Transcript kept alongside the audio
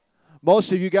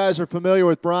Most of you guys are familiar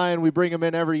with Brian. We bring him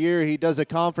in every year. He does a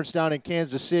conference down in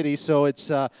Kansas City, so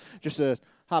it's just a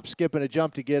hop, skip, and a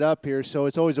jump to get up here. So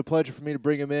it's always a pleasure for me to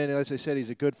bring him in. And as I said,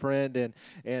 he's a good friend,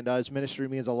 and his ministry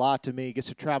means a lot to me. He gets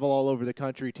to travel all over the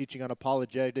country teaching on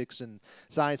apologetics and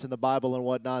science and the Bible and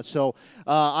whatnot. So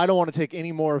I don't want to take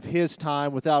any more of his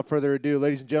time. Without further ado,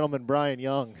 ladies and gentlemen, Brian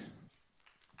Young.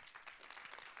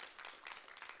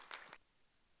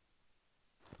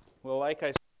 Well, like I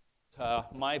said,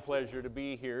 my pleasure to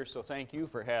be here, so thank you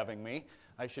for having me.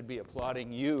 I should be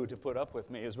applauding you to put up with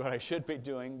me is what I should be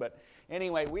doing. But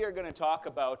anyway, we are going to talk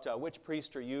about which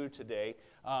priest are you today.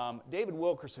 David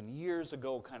Wilkerson years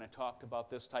ago kind of talked about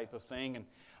this type of thing, and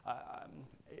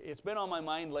it's been on my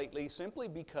mind lately simply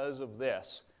because of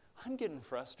this. I'm getting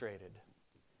frustrated.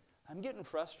 I'm getting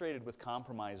frustrated with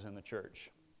compromise in the church.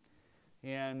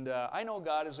 And I know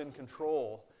God is in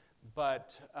control,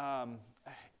 but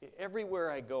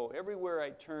everywhere I go, everywhere I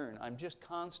turn, I'm just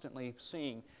constantly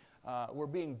seeing we're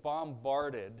being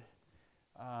bombarded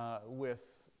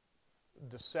with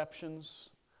deceptions,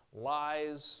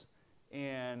 lies,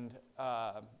 and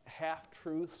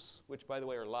half-truths, which, by the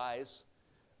way, are lies.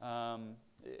 And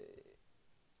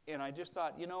I just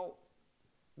thought,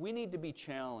 we need to be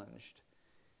challenged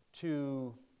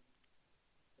to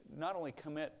not only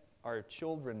commit our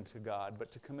children to God,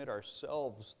 but to commit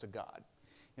ourselves to God.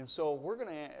 And so we're going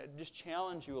to just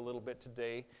challenge you a little bit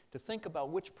today to think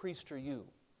about which priest are you?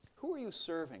 Who are you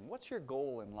serving? What's your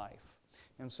goal in life?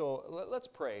 And so let's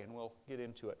pray and we'll get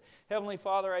into it. Heavenly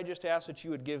Father, I just ask that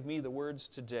you would give me the words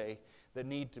today that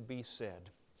need to be said,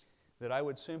 that I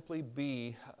would simply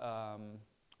be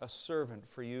a servant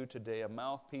for you today, a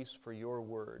mouthpiece for your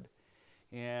word,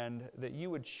 and that you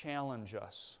would challenge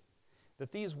us,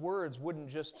 that these words wouldn't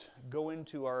just go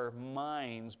into our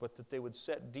minds, but that they would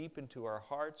set deep into our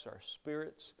hearts, our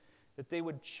spirits, that they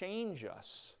would change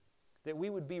us, that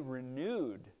we would be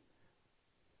renewed,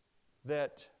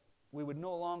 that we would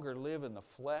no longer live in the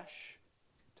flesh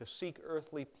to seek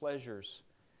earthly pleasures,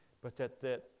 but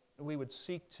that we would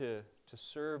seek to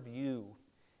serve you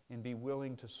and be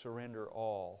willing to surrender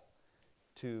all,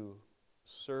 to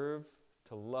serve,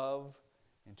 to love,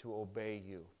 and to obey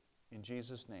you. In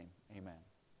Jesus' name, amen.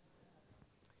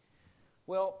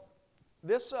 Well,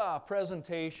 this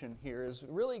presentation here is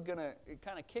really it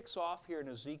kind of kicks off here in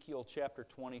Ezekiel chapter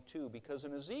 22, because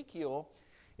in Ezekiel,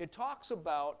 it talks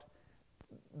about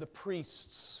the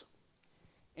priests.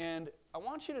 And I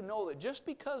want you to know that just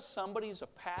because somebody's a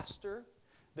pastor,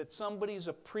 that somebody's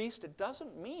a priest, it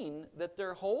doesn't mean that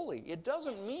they're holy. It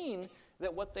doesn't mean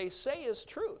that what they say is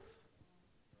truth.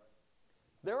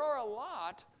 There are a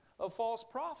lot of false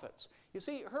prophets. You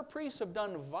see, her priests have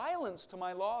done violence to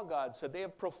my law, God said. They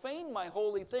have profaned my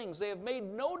holy things. They have made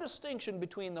no distinction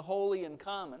between the holy and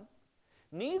common.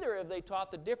 Neither have they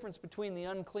taught the difference between the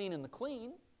unclean and the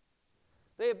clean.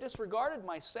 They have disregarded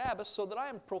my Sabbath so that I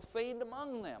am profaned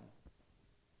among them.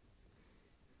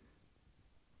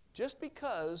 Just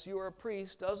because you are a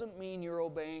priest doesn't mean you're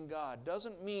obeying God,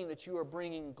 doesn't mean that you are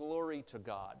bringing glory to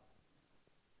God.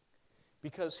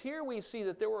 Because here we see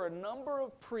that there were a number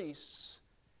of priests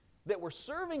that were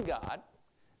serving God.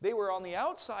 They were on the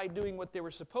outside doing what they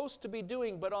were supposed to be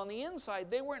doing, but on the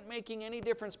inside they weren't making any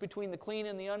difference between the clean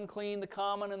and the unclean, the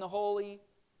common and the holy.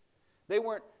 They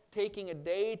weren't taking a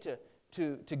day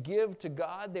to give to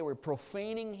God. They were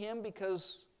profaning Him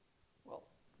because, well,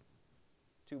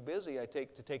 too busy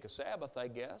to take a Sabbath, I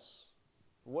guess.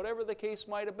 Whatever the case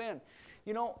might have been.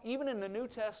 Even in the New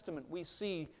Testament we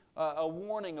see a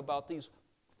warning about these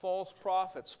false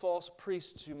prophets, false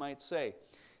priests, you might say.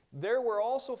 There were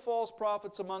also false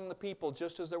prophets among the people,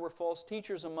 just as there were false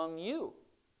teachers among you.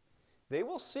 They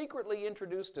will secretly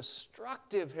introduce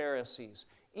destructive heresies,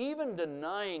 even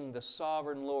denying the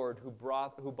sovereign Lord who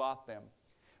bought them,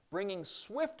 bringing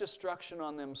swift destruction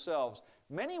on themselves.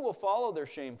 Many will follow their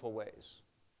shameful ways.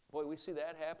 Boy, we see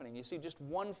that happening. You see just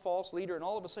one false leader, and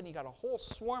all of a sudden you got a whole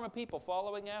swarm of people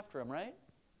following after him, right?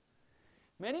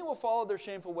 Many will follow their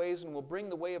shameful ways and will bring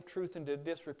the way of truth into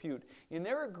disrepute. In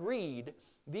their greed,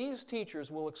 these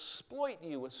teachers will exploit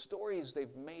you with stories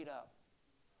they've made up.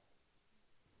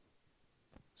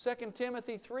 2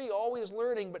 Timothy 3, always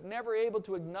learning but never able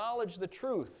to acknowledge the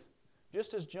truth.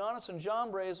 Just as Jannes and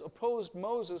Jambres opposed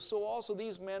Moses, so also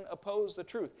these men oppose the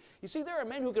truth. You see, there are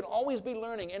men who can always be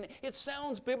learning, and it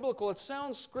sounds biblical, it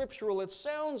sounds scriptural, it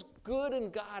sounds good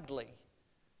and godly.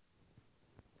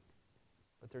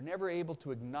 But they're never able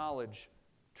to acknowledge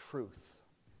truth.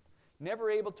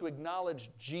 Never able to acknowledge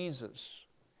Jesus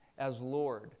as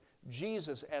Lord,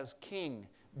 Jesus as King,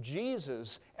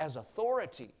 Jesus as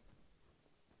authority.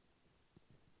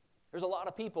 There's a lot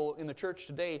of people in the church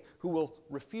today who will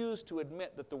refuse to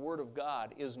admit that the Word of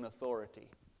God is an authority,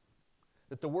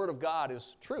 that the Word of God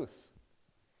is truth.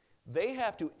 They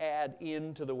have to add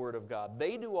into the Word of God.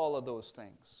 They do all of those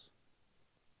things.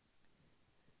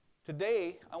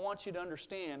 Today, I want you to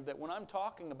understand that when I'm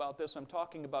talking about this, I'm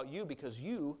talking about you because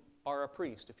you are a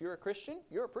priest. If you're a Christian,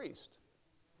 you're a priest.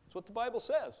 That's what the Bible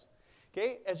says.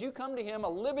 Okay? As you come to Him, a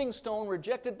living stone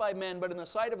rejected by men, but in the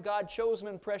sight of God chosen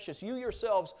and precious, you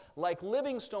yourselves, like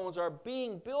living stones, are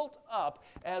being built up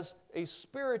as a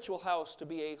spiritual house to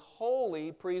be a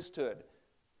holy priesthood,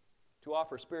 to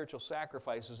offer spiritual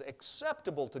sacrifices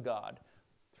acceptable to God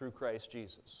through Christ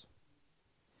Jesus.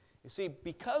 You see,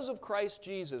 because of Christ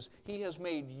Jesus, He has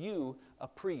made you a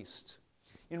priest.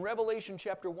 In Revelation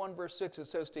chapter 1, verse 6, it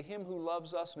says, "To Him who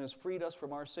loves us and has freed us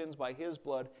from our sins by His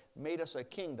blood, made us a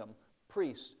kingdom,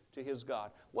 priests to His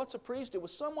God." What's a priest? It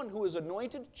was someone who is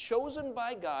anointed, chosen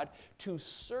by God to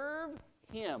serve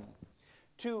Him,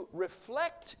 to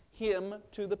reflect Him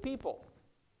to the people.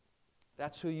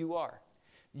 That's who you are.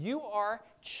 You are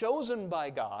chosen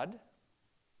by God.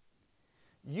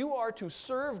 You are to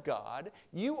serve God.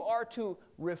 You are to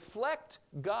reflect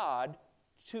God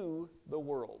to the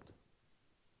world.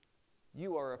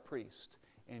 You are a priest.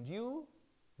 And you,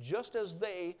 just as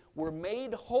they were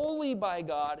made holy by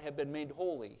God, have been made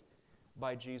holy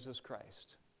by Jesus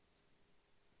Christ.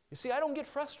 You see, I don't get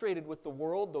frustrated with the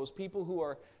world, those people who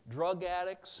are drug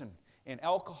addicts and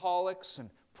alcoholics and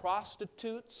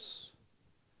prostitutes.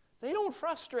 They don't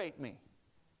frustrate me.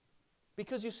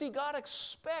 Because you see, God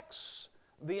expects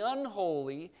the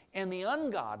unholy and the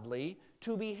ungodly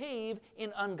to behave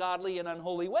in ungodly and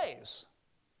unholy ways.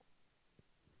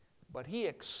 But He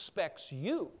expects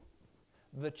you,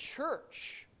 the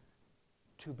church,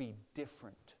 to be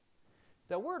different.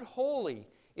 The word holy,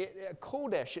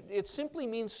 kodesh, it simply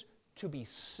means to be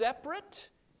separate,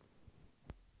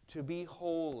 to be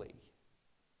holy.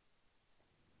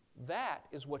 That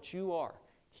is what you are.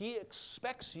 He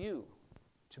expects you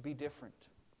to be different.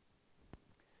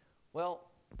 Well,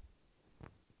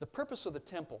 the purpose of the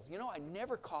temple, I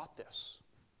never caught this.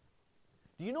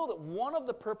 Do you know that one of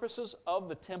the purposes of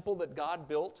the temple that God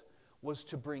built was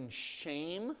to bring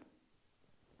shame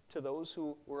to those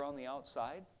who were on the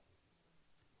outside?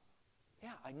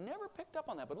 Yeah, I never picked up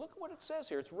on that, but look at what it says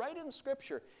here. It's right in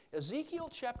Scripture. Ezekiel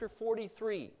chapter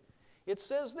 43. It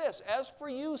says this, "As for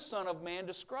you, son of man,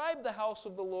 describe the house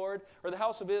of the Lord, or to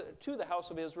the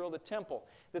house of Israel, the temple,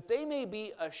 that they may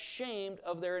be ashamed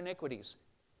of their iniquities."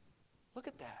 Look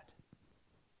at that.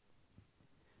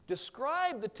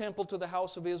 Describe the temple to the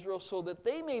house of Israel so that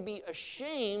they may be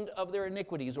ashamed of their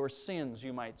iniquities, or sins,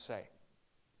 you might say.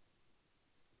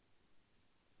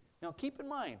 Now keep in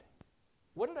mind,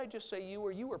 what did I just say you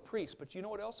were? You were priests, but you know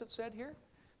what else it said here?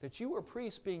 That you were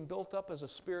priests being built up as a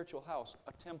spiritual house,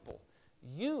 a temple.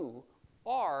 You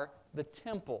are the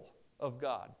temple of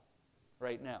God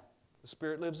right now. The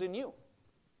Spirit lives in you.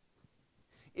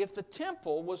 If the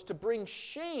temple was to bring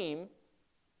shame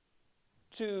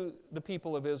to the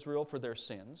people of Israel for their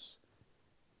sins,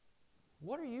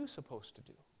 what are you supposed to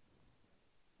do?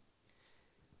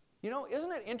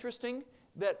 Isn't it interesting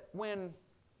that when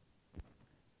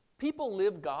people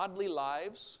live godly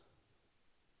lives,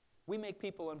 we make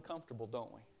people uncomfortable,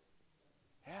 don't we?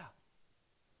 Yeah.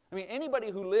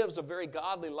 Anybody who lives a very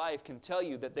godly life can tell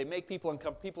you that they make people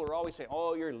uncomfortable. People are always saying,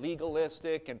 "Oh, you're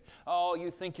legalistic," and "Oh, you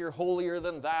think you're holier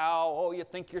than thou," "Oh, you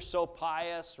think you're so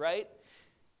pious," right?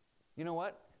 You know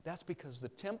what? That's because the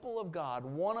temple of God,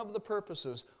 one of the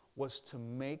purposes was to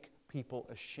make people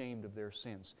ashamed of their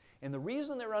sins. And the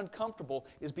reason they're uncomfortable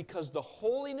is because the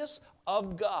holiness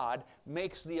of God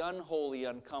makes the unholy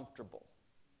uncomfortable.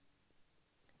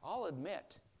 I'll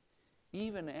admit,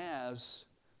 even as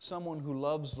someone who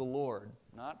loves the Lord,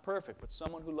 not perfect, but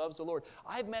someone who loves the Lord,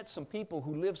 I've met some people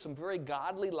who live some very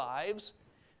godly lives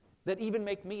that even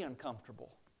make me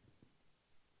uncomfortable.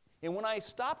 And when I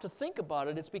stop to think about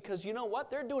it, it's because, you know what?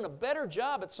 They're doing a better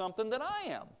job at something than I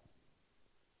am.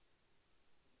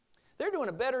 They're doing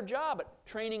a better job at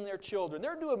training their children.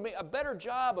 They're doing a better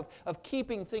job of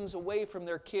keeping things away from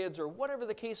their kids, or whatever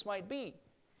the case might be.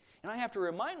 And I have to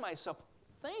remind myself,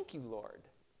 thank you, Lord,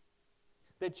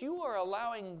 that you are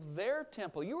allowing their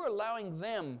temple, you are allowing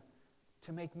them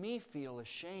to make me feel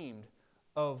ashamed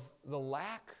of the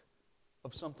lack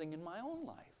of something in my own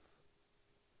life.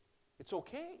 It's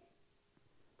okay.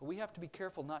 But we have to be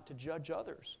careful not to judge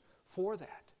others for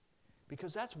that,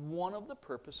 because that's one of the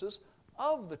purposes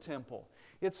of the temple.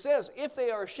 It says, "If they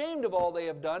are ashamed of all they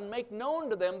have done, make known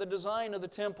to them the design of the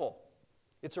temple,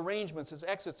 its arrangements, its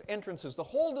exits, entrances, the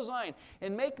whole design,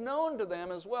 and make known to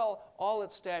them as well all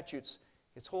its statutes,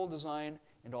 its whole design,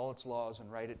 and all its laws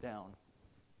and write it down.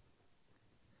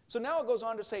 So now it goes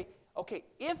on to say, okay,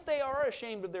 if they are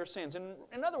ashamed of their sins, and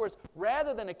in other words,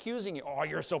 rather than accusing you, oh,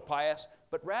 you're so pious,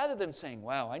 but rather than saying,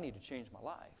 wow, I need to change my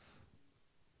life.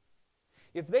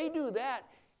 If they do that,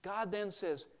 God then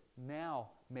says, now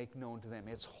make known to them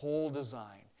its whole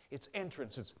design, its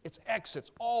entrance, its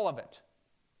exits, all of it.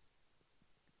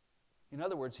 In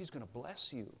other words, He's going to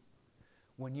bless you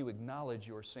when you acknowledge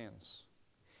your sins.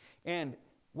 And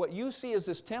what you see as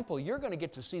this temple, you're going to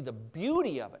get to see the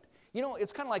beauty of it. You know,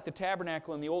 it's kind of like the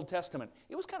tabernacle in the Old Testament.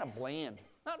 It was kind of bland.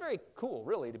 Not very cool,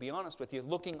 really, to be honest with you,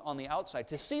 looking on the outside.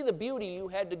 To see the beauty, you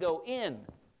had to go in.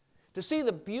 To see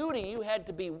the beauty, you had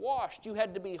to be washed. You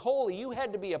had to be holy. You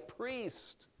had to be a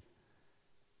priest.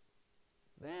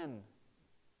 Then,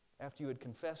 after you had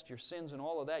confessed your sins and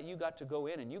all of that, you got to go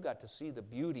in and you got to see the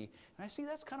beauty. And I see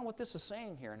that's kind of what this is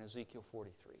saying here in Ezekiel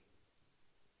 43.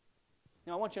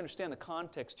 Now, I want you to understand the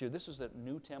context here. This is the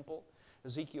new temple.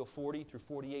 Ezekiel 40 through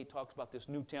 48 talks about this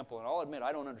new temple, and I'll admit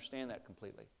I don't understand that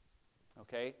completely.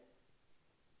 Okay?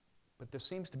 But there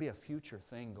seems to be a future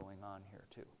thing going on here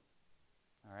too.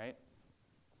 All right?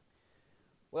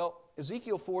 Well,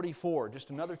 Ezekiel 44, just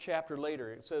another chapter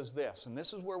later, it says this, and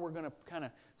this is where we're going to kind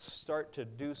of start to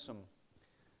do some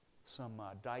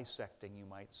dissecting, you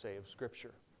might say, of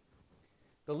Scripture.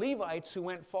 The Levites who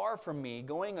went far from me,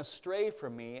 going astray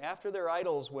from me, after their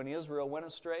idols when Israel went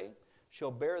astray,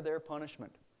 shall bear their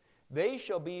punishment. They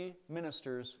shall be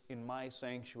ministers in my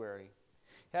sanctuary,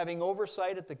 having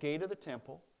oversight at the gate of the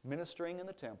temple, ministering in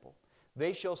the temple.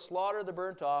 They shall slaughter the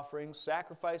burnt offerings,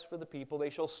 sacrifice for the people. They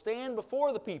shall stand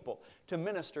before the people to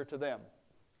minister to them.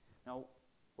 Now,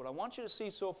 what I want you to see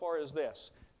so far is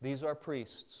this. These are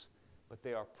priests, but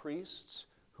they are priests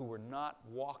who were not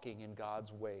walking in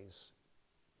God's ways.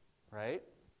 Right?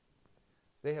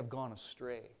 They have gone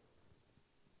astray.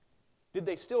 Did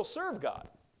they still serve God?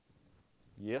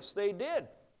 Yes, they did.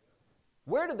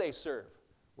 Where did they serve?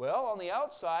 Well, on the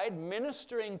outside,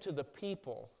 ministering to the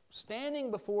people,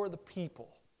 standing before the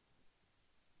people.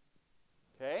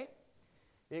 Okay?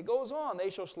 It goes on. They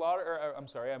shall slaughter,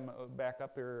 I'm back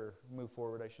up here, move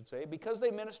forward, I should say. Because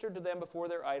they ministered to them before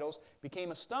their idols,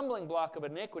 became a stumbling block of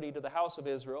iniquity to the house of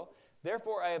Israel.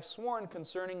 Therefore I have sworn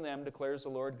concerning them, declares the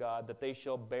Lord God, that they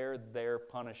shall bear their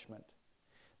punishment.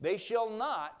 They shall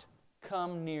not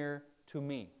come near to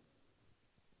me.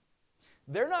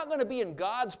 They're not going to be in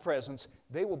God's presence.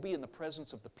 They will be in the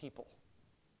presence of the people.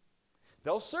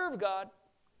 They'll serve God,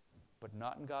 but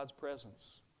not in God's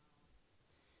presence.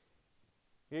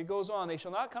 It goes on, they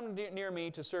shall not come near me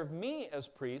to serve me as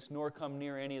priests, nor come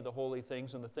near any of the holy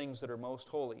things and the things that are most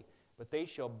holy, but they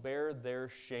shall bear their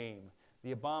shame,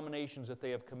 the abominations that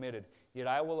they have committed. Yet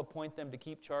I will appoint them to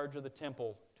keep charge of the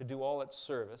temple, to do all its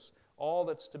service, all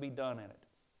that's to be done in it.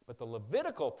 But the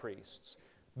Levitical priests,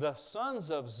 the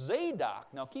sons of Zadok,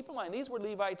 now keep in mind, these were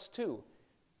Levites too.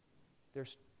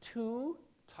 There's two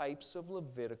types of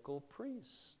Levitical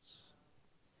priests.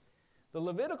 The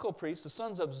Levitical priests, the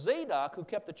sons of Zadok, who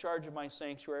kept the charge of my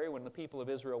sanctuary when the people of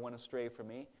Israel went astray from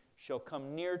me, shall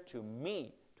come near to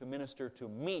me to minister to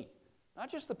me.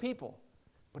 Not just the people,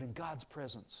 but in God's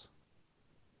presence.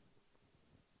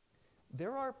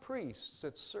 There are priests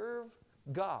that serve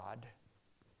God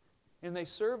and they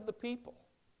serve the people.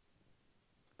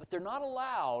 But they're not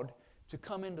allowed to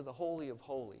come into the Holy of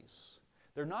Holies.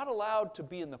 They're not allowed to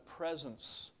be in the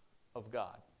presence of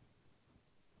God.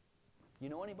 You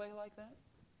know anybody like that?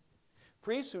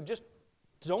 Priests who just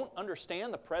don't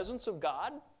understand the presence of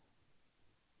God?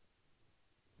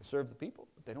 They serve the people,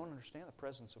 but they don't understand the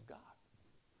presence of God.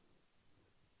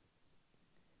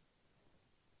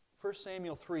 1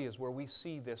 Samuel 3 is where we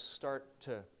see this start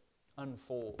to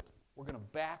unfold. We're going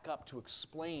to back up to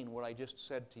explain what I just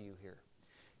said to you here.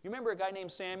 You remember a guy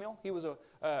named Samuel? He was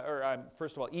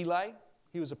first of all, Eli.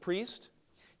 He was a priest.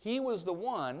 He was the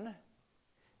one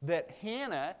that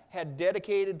Hannah had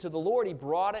dedicated to the Lord. He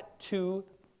brought it to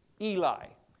Eli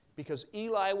because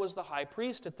Eli was the high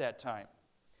priest at that time.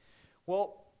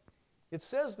 Well, it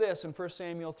says this in 1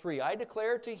 Samuel 3, I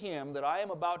declare to him that I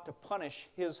am about to punish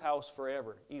his house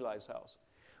forever, Eli's house,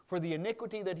 for the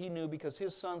iniquity that he knew because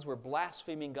his sons were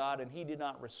blaspheming God and he did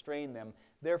not restrain them.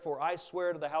 Therefore I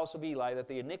swear to the house of Eli that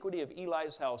the iniquity of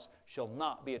Eli's house shall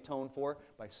not be atoned for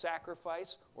by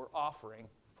sacrifice or offering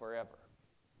forever.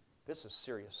 This is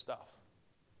serious stuff.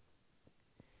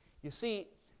 You see,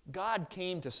 God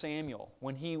came to Samuel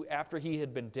after he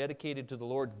had been dedicated to the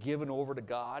Lord, given over to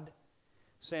God.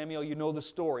 Samuel, you know the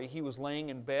story. He was laying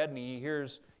in bed and he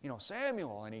hears,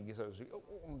 Samuel. And he says,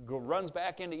 runs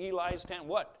back into Eli's tent.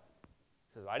 What?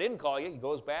 He says, I didn't call you. He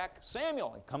goes back.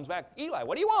 Samuel. He comes back. Eli,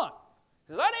 what do you want? He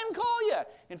He says, I didn't call you.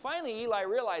 And finally Eli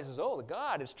realizes, oh, the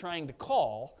God is trying to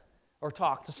call or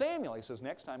talk to Samuel. He says,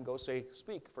 next time go say,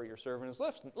 speak, for your servant is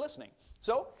listening.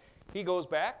 So he goes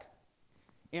back,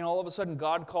 and all of a sudden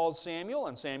God calls Samuel,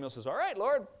 and Samuel says, all right,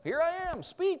 Lord, here I am,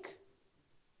 speak.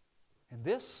 And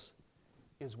this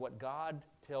is what God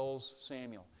tells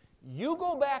Samuel. You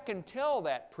go back and tell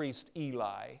that priest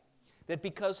Eli that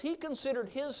because he considered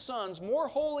his sons more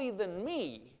holy than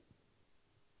me,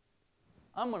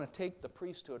 I'm going to take the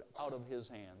priesthood out of his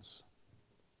hands.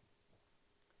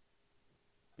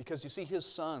 Because you see, his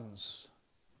sons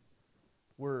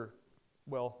were,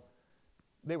 well,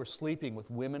 they were sleeping with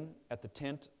women at the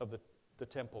tent of the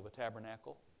temple, the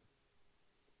tabernacle.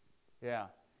 Yeah.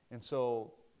 And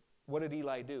so, what did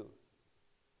Eli do?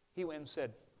 He went and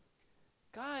said,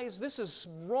 guys, this is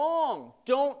wrong.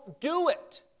 Don't do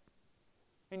it.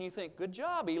 And you think, good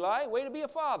job, Eli. Way to be a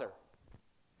father.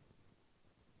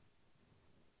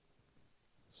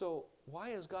 So, why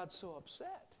is God so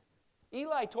upset?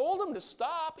 Eli told him to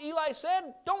stop. Eli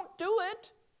said, don't do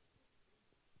it.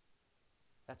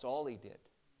 That's all he did.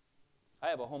 I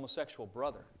have a homosexual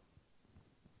brother.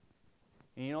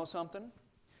 And you know something?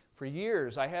 For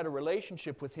years, I had a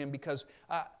relationship with him because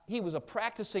he was a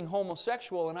practicing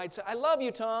homosexual, and I'd say, I love you,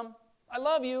 Tom. I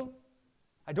love you.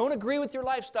 I don't agree with your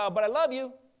lifestyle, but I love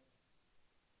you.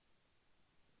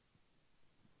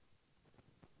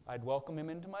 I'd welcome him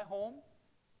into my home.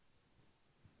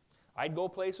 I'd go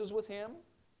places with him.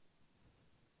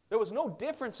 There was no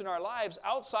difference in our lives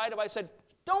outside of I said,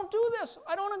 don't do this.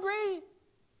 I don't agree.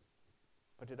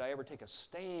 But did I ever take a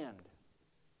stand?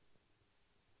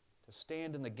 To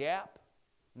stand in the gap?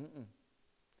 Mm-mm.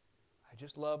 I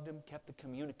just loved him, kept the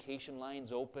communication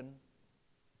lines open.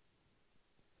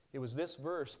 It was this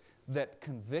verse that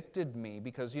convicted me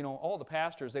because, all the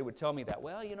pastors, they would tell me that,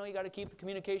 well, you got to keep the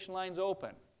communication lines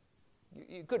open.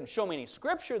 You couldn't show me any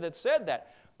scripture that said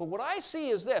that. But what I see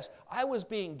is this. I was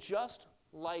being just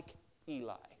like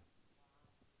Eli.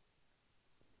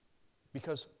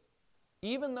 Because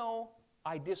even though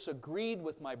I disagreed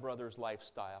with my brother's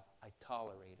lifestyle, I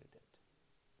tolerated it.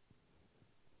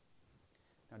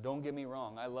 Now, don't get me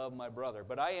wrong. I love my brother.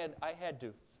 But I had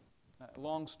to,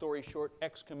 long story short,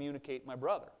 excommunicate my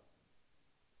brother.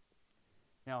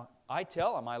 Now, I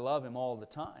tell him I love him all the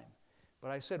time.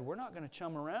 But I said, we're not going to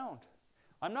chum around.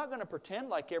 I'm not going to pretend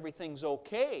like everything's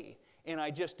okay and I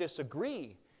just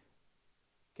disagree.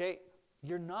 Okay?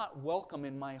 You're not welcome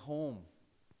in my home,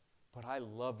 but I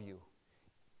love you.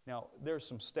 Now, there's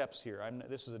some steps here.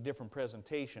 This is a different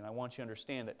presentation. I want you to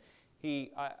understand that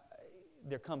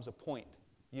there comes a point.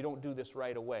 You don't do this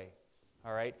right away.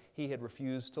 All right? He had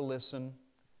refused to listen.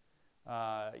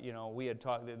 We had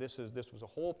talked. This was a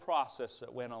whole process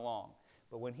that went along.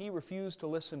 But when he refused to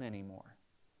listen anymore,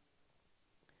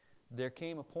 there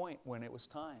came a point when it was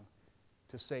time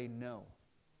to say no.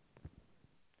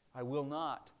 I will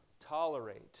not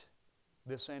tolerate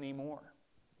this anymore.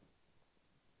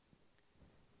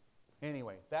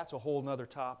 Anyway, that's a whole other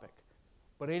topic.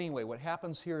 But anyway, what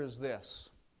happens here is this.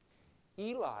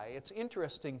 Eli, it's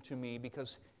interesting to me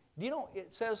because,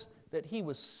 it says that he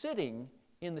was sitting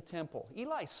in the temple.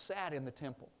 Eli sat in the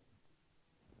temple.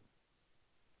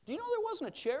 Do you know there wasn't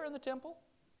a chair in the temple?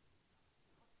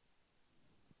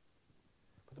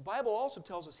 But the Bible also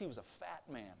tells us he was a fat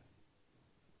man.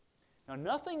 Now,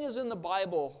 nothing is in the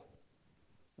Bible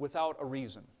without a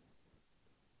reason.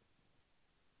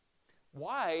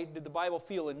 Why did the Bible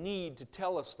feel a need to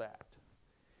tell us that?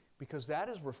 Because that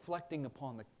is reflecting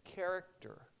upon the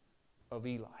character of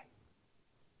Eli.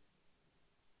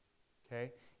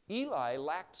 Okay? Eli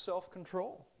lacked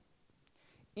self-control.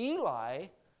 Eli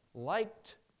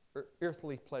liked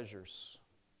earthly pleasures.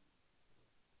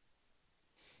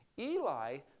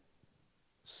 Eli,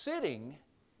 sitting,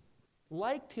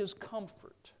 liked his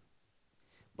comfort.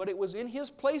 But it was in his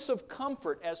place of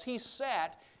comfort as he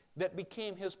sat that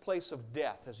became his place of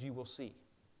death, as you will see.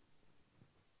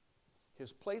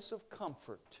 His place of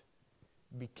comfort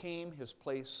became his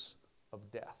place of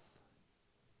death.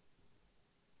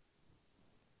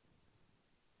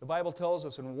 The Bible tells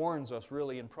us and warns us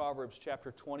really in Proverbs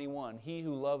chapter 21, he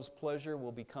who loves pleasure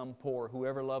will become poor.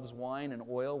 Whoever loves wine and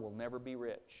oil will never be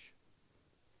rich.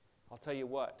 I'll tell you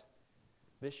what,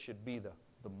 this should be the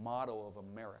motto of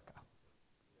America.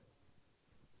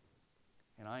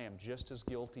 And I am just as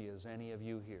guilty as any of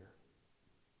you here.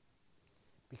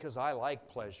 Because I like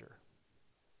pleasure.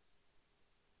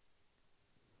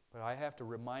 But I have to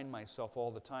remind myself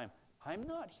all the time, I'm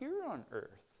not here on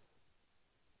earth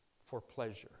for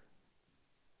pleasure.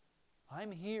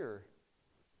 I'm here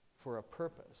for a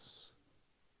purpose.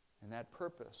 And that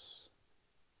purpose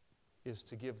is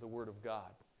to give the Word of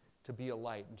God. to be a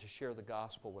light and to share the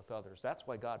gospel with others. That's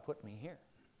why God put me here.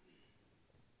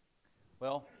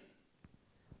 Well,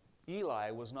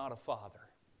 Eli was not a father.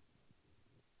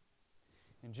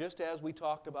 And just as we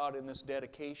talked about in this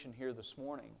dedication here this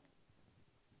morning,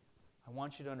 I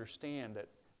want you to understand that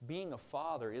being a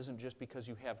father isn't just because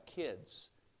you have kids.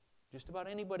 Just about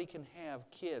anybody can have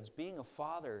kids. Being a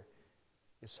father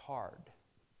is hard.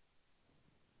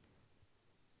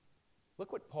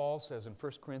 Look what Paul says in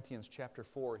 1 Corinthians chapter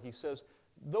 4. He says,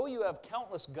 though you have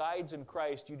countless guides in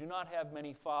Christ, you do not have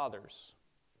many fathers.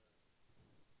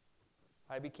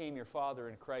 I became your father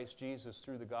in Christ Jesus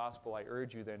through the gospel. I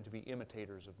urge you then to be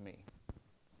imitators of me.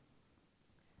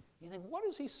 You think, what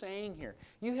is he saying here?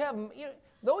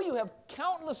 Though you have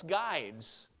countless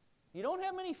guides, you don't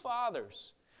have many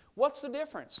fathers. What's the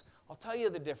difference? I'll tell you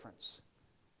the difference.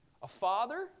 A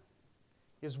father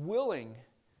is willing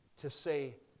to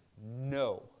say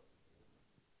no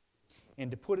and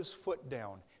to put his foot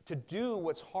down, to do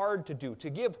what's hard to do, to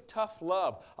give tough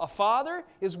love. A father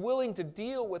is willing to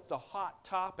deal with the hot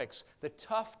topics, the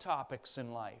tough topics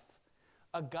in life.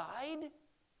 A guide,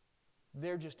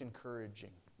 they're just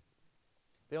encouraging.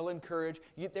 They'll encourage,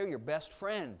 they're your best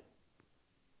friend.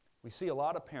 We see a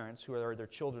lot of parents who are their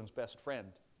children's best friend.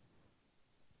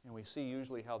 And we see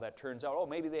usually how that turns out. Oh,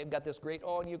 maybe they've got this great,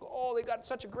 and you go, oh, they've got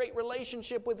such a great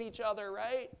relationship with each other,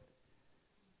 right?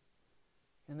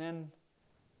 And then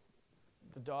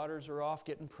the daughters are off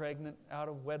getting pregnant out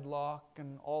of wedlock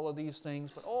and all of these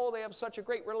things. But, they have such a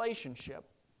great relationship.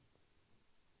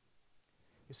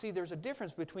 You see, there's a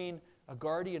difference between a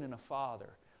guardian and a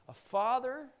father. A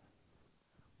father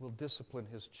will discipline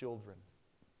his children,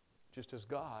 just as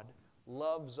God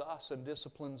loves us and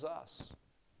disciplines us.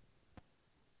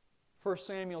 1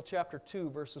 Samuel chapter 2,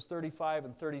 verses 35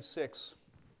 and 36.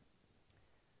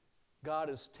 God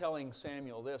is telling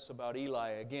Samuel this about Eli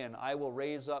again. I will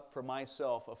raise up for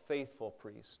myself a faithful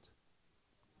priest,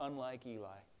 unlike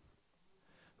Eli,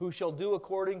 who shall do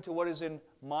according to what is in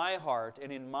my heart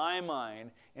and in my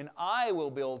mind, and I will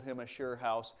build him a sure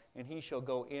house, and he shall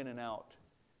go in and out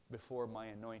before my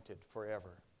anointed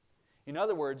forever. In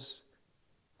other words,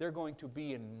 they're going to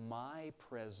be in my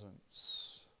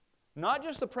presence. Not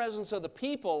just the presence of the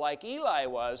people like Eli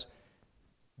was,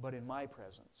 but in my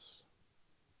presence.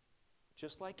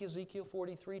 Just like Ezekiel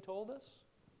 43 told us.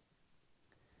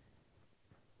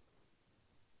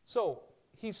 So,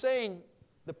 he's saying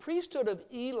the priesthood of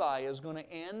Eli is going to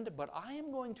end, but I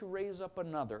am going to raise up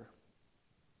another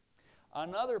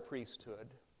priesthood.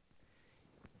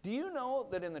 Do you know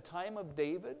that in the time of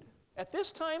David, at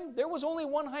this time, there was only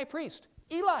one high priest,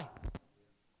 Eli.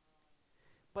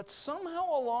 But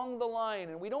somehow along the line,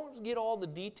 and we don't get all the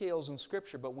details in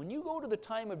Scripture, but when you go to the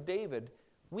time of David,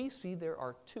 we see there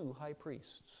are two high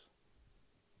priests.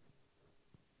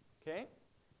 Okay?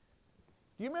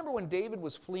 Do you remember when David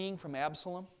was fleeing from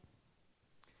Absalom?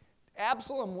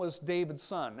 Absalom was David's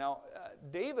son. Now,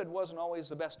 David wasn't always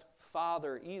the best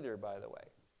father either, by the way.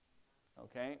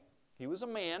 Okay? He was a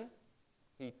man.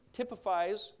 He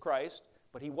typifies Christ,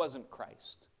 but he wasn't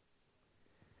Christ.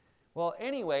 Well,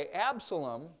 anyway,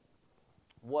 Absalom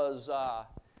was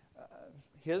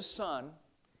his son,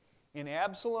 and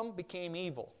Absalom became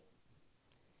evil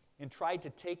and tried to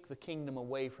take the kingdom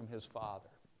away from his father.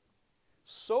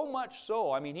 So much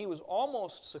so, he was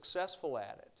almost successful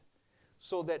at it,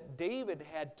 so that David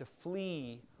had to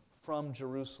flee from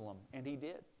Jerusalem, and he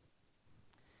did.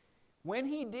 When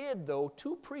he did, though,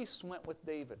 two priests went with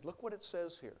David. Look what it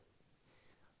says here.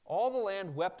 All the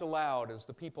land wept aloud as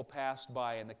the people passed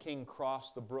by, and the king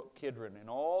crossed the brook Kidron, and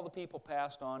all the people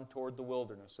passed on toward the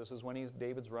wilderness. This is when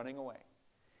David's running away.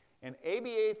 And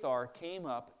Abiathar came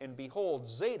up, and behold,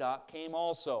 Zadok came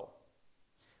also,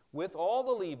 with all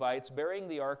the Levites bearing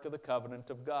the ark of the covenant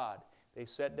of God. They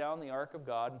set down the ark of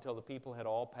God until the people had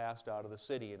all passed out of the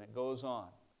city, and it goes on.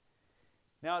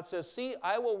 Now it says, see,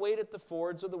 I will wait at the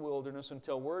fords of the wilderness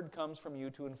until word comes from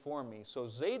you to inform me. So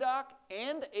Zadok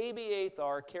and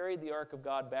Abiathar carried the ark of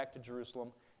God back to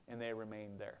Jerusalem, and they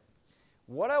remained there.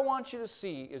 What I want you to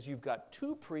see is you've got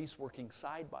two priests working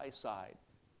side by side.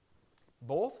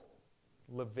 Both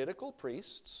Levitical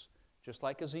priests, just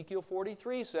like Ezekiel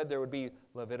 43 said there would be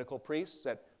Levitical priests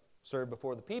that serve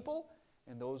before the people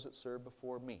and those that serve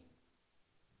before me.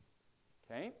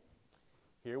 Okay?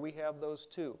 Here we have those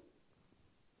two.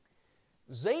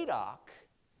 Zadok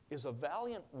is a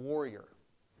valiant warrior.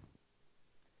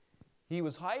 He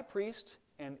was high priest,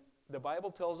 and the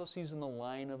Bible tells us he's in the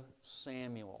line of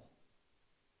Samuel.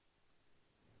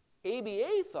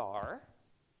 Abiathar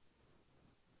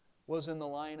was in the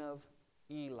line of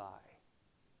Eli.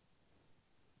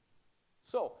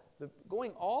 So,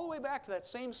 going all the way back to that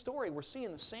same story, we're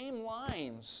seeing the same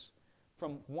lines.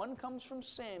 One comes from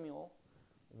Samuel,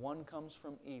 one comes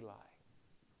from Eli.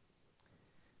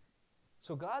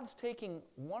 So God's taking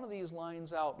one of these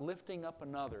lines out, lifting up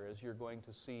another, as you're going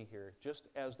to see here, just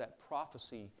as that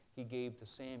prophecy he gave to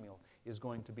Samuel is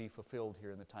going to be fulfilled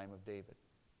here in the time of David.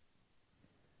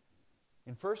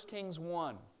 In 1 Kings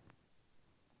 1,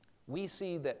 we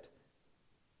see that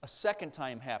a second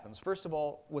time happens. First of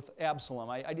all, with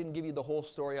Absalom. I didn't give you the whole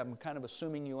story. I'm kind of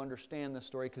assuming you understand this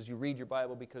story because you read your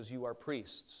Bible because you are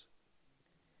priests.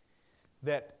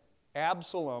 That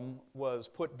Absalom was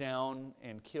put down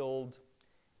and killed,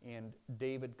 and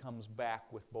David comes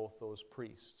back with both those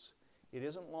priests. It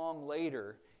isn't long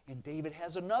later, and David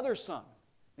has another son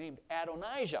named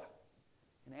Adonijah.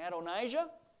 And Adonijah,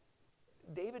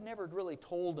 David never really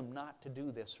told him not to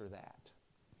do this or that.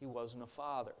 He wasn't a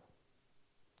father.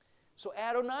 So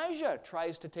Adonijah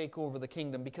tries to take over the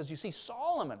kingdom because you see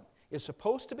Solomon is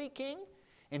supposed to be king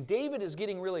and David is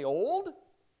getting really old.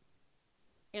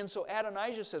 And so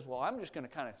Adonijah says, well, I'm just going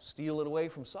to kind of steal it away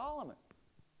from Solomon.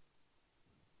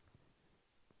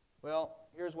 Well,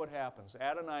 here's what happens.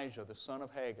 Adonijah, the son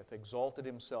of Haggith, exalted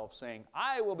himself, saying,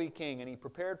 I will be king. And he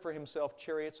prepared for himself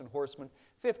chariots and horsemen,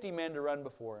 50 men to run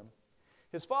before him.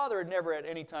 His father had never at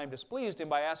any time displeased him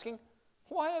by asking,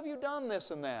 why have you done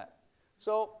this and that?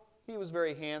 So he was a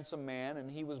very handsome man, and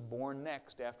he was born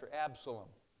next after Absalom.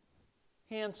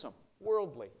 Handsome,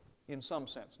 worldly, in some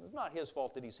sense. It's not his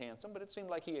fault that he's handsome, but it seemed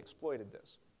like he exploited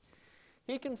this.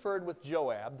 He conferred with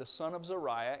Joab, the son of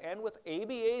Zeruiah, and with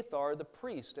Abiathar, the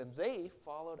priest, and they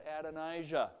followed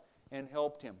Adonijah and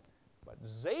helped him. But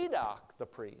Zadok, the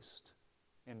priest,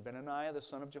 and Benaiah, the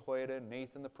son of Jehoiada, and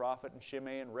Nathan, the prophet, and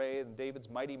Shimei, and Ray, and David's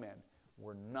mighty men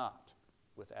were not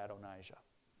with Adonijah.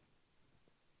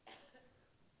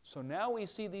 So now we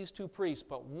see these two priests,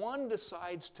 but one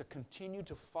decides to continue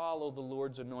to follow the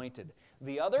Lord's anointed.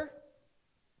 The other,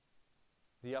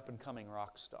 the up-and-coming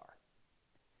rock star.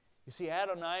 You see,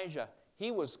 Adonijah,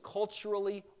 he was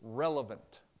culturally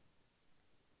relevant.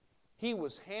 He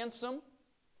was handsome.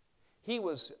 He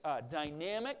was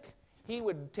dynamic. He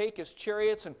would take his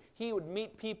chariots and he would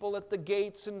meet people at the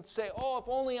gates and say, oh, if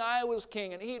only I was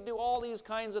king. And he'd do all these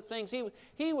kinds of things.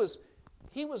 He was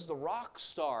the rock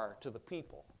star to the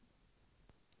people.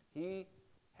 He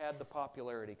had the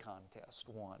popularity contest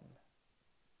won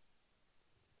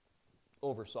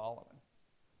over Solomon.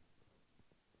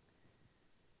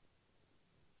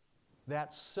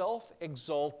 That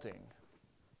self-exalting,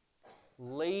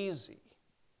 lazy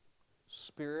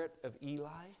spirit of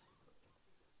Eli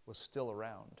was still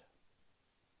around.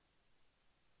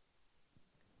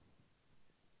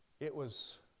 It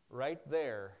was right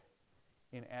there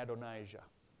in Adonijah.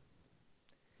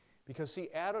 Because, see,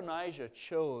 Adonijah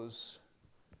chose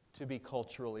to be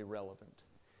culturally relevant.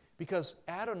 Because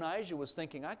Adonijah was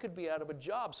thinking, I could be out of a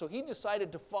job. So he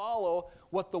decided to follow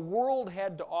what the world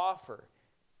had to offer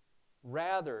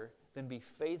rather than be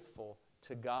faithful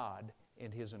to God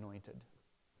and His anointed.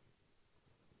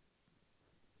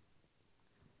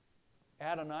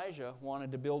 Adonijah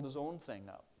wanted to build his own thing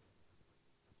up.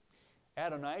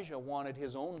 Adonijah wanted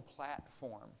his own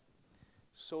platform.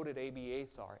 So did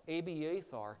Abiathar.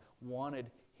 Abiathar wanted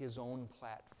his own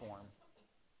platform.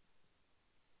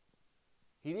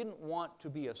 He didn't want to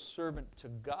be a servant to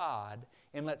God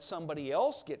and let somebody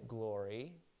else get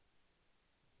glory.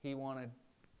 He wanted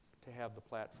to have the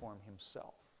platform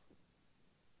himself.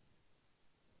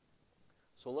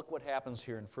 So look what happens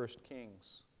here in 1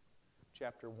 Kings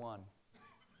chapter 1.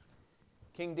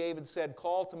 King David said,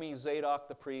 call to me Zadok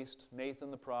the priest,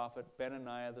 Nathan the prophet,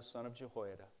 Benaiah the son of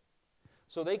Jehoiada.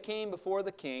 So they came before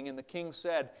the king, and the king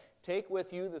said, take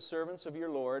with you the servants of your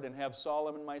Lord, and have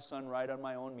Solomon my son ride on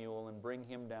my own mule, and bring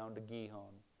him down to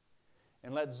Gihon.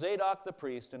 And let Zadok the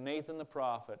priest and Nathan the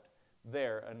prophet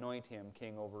there anoint him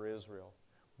king over Israel.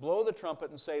 Blow the trumpet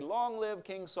and say, long live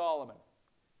King Solomon.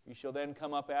 You shall then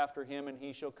come up after him, and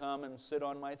he shall come and sit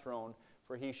on my throne,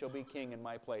 for he shall be king in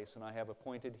my place, and I have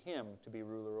appointed him to be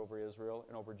ruler over Israel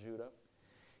and over Judah.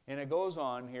 And it goes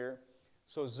on here.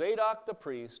 So Zadok the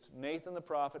priest, Nathan the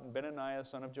prophet, and Benaiah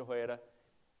son of Jehoiada,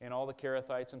 and all the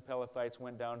Kerethites and Pelethites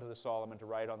went down to the Solomon to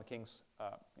ride on the king's,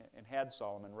 and had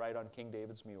Solomon ride on King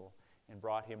David's mule, and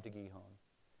brought him to Gihon.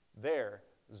 There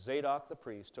Zadok the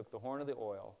priest took the horn of the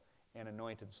oil and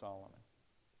anointed Solomon.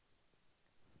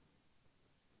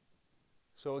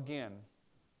 So again,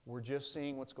 we're just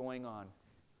seeing what's going on.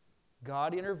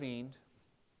 God intervened.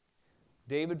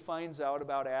 David finds out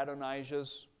about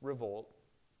Adonijah's revolt.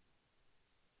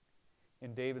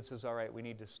 And David says, all right, we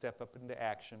need to step up into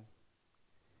action.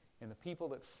 And the people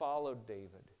that followed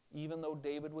David, even though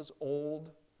David was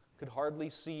old, could hardly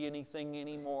see anything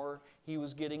anymore. He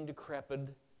was getting decrepit.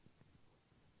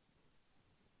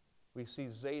 We see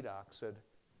Zadok said,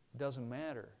 it doesn't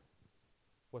matter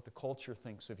what the culture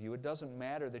thinks of you. It doesn't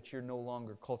matter that you're no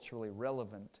longer culturally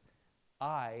relevant.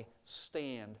 I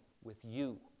stand with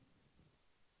you.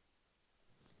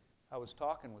 I was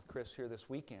talking with Chris here this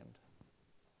weekend.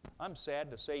 I'm sad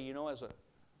to say, as a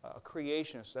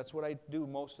creationist, that's what I do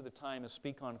most of the time is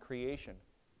speak on creation.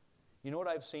 You know what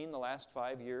I've seen the last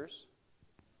 5 years?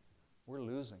 We're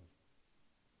losing.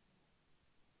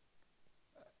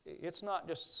 It's not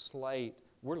just slight.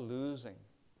 We're losing.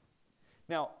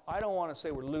 Now, I don't want to say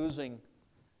we're losing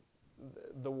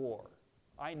the war.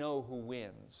 I know who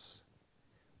wins.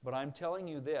 But I'm telling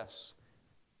you this.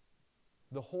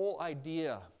 The whole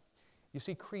idea, you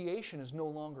see, creation is no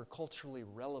longer culturally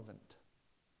relevant.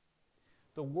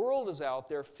 The world is out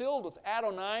there filled with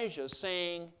Adonijah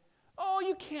saying, oh,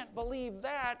 you can't believe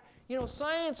that.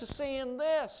 Science is saying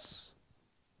this.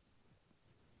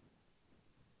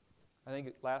 I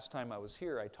think last time I was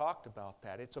here, I talked about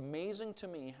that. It's amazing to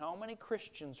me how many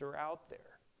Christians are out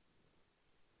there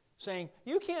saying,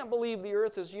 you can't believe the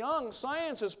earth is young.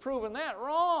 Science has proven that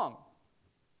wrong.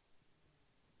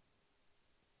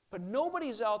 But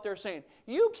nobody's out there saying,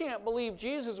 you can't believe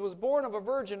Jesus was born of a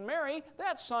Virgin Mary.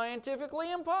 That's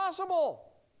scientifically impossible.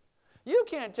 You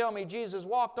can't tell me Jesus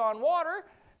walked on water.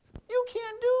 You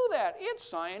can't do that. It's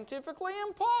scientifically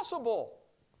impossible.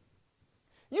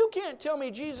 You can't tell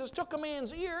me Jesus took a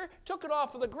man's ear, took it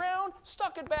off of the ground,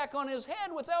 stuck it back on his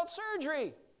head without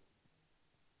surgery.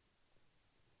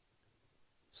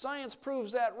 Science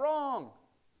proves that wrong.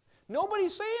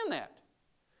 Nobody's saying that.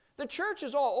 The church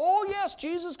is all, oh yes,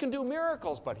 Jesus can do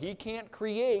miracles, but He can't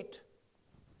create.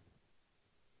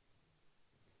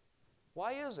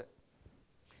 Why is it?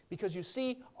 Because you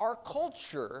see, our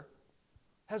culture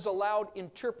has allowed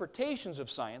interpretations of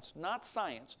science, not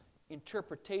science,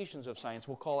 interpretations of science,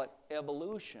 we'll call it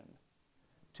evolution,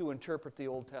 to interpret the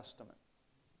Old Testament.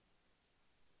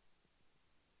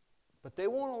 But they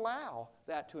won't allow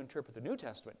that to interpret the New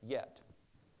Testament yet.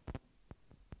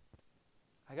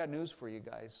 I got news for you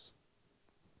guys.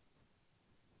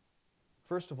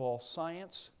 First of all,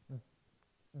 science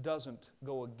doesn't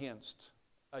go against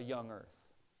a young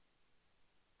earth.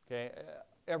 Okay?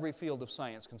 Every field of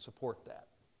science can support that.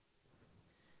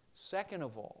 Second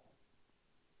of all,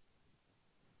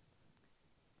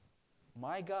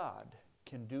 my God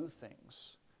can do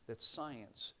things that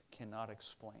science cannot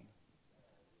explain.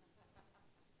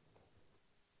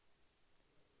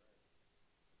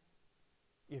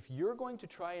 If you're going to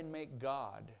try and make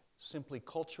God simply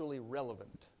culturally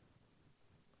relevant,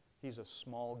 He's a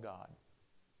small God.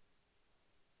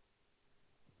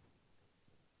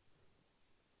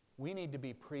 We need to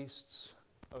be priests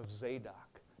of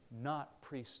Zadok, not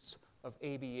priests of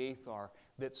Abiathar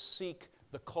that seek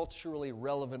the culturally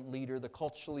relevant leader, the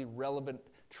culturally relevant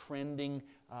trending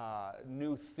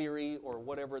new theory or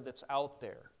whatever that's out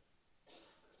there.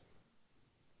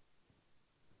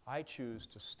 I choose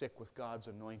to stick with God's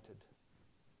anointed.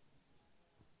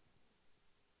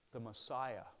 The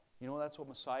Messiah. You know that's what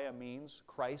Messiah means?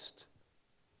 Christ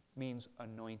means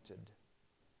anointed.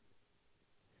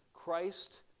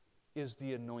 Christ is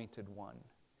the anointed one.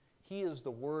 He is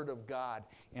the Word of God.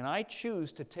 And I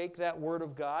choose to take that Word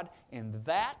of God, and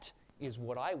that is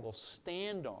what I will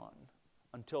stand on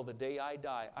until the day I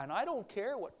die. And I don't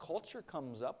care what culture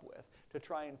comes up with to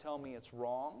try and tell me it's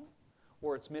wrong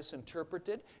or it's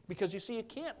misinterpreted, because you see, you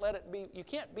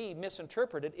can't be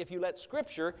misinterpreted if you let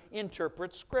Scripture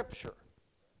interpret Scripture.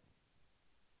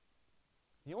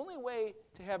 The only way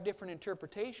to have different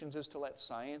interpretations is to let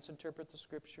science interpret the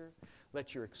Scripture,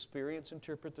 let your experience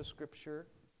interpret the Scripture,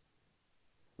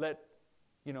 let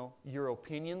your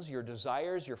opinions, your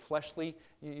desires, your fleshly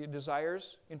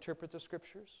desires interpret the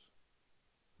Scriptures.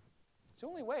 It's the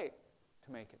only way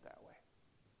to make it that way.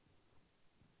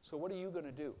 So what are you going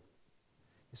to do?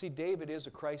 You see, David is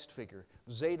a Christ figure.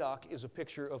 Zadok is a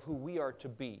picture of who we are to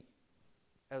be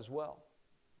as well.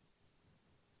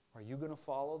 Are you going to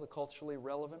follow the culturally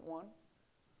relevant one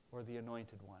or the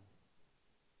anointed one?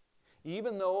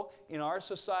 Even though in our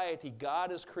society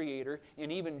God is creator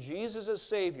and even Jesus as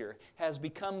Savior has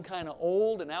become kind of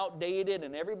old and outdated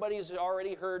and everybody's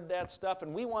already heard that stuff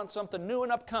and we want something new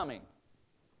and upcoming,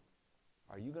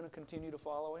 are you going to continue to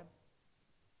follow Him?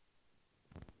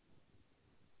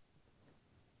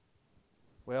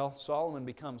 Well, Solomon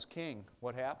becomes king.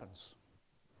 What happens?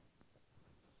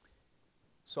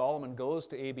 Solomon goes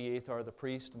to Abiathar the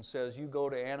priest and says, you go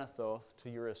to Anathoth to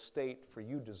your estate, for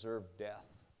you deserve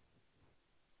death.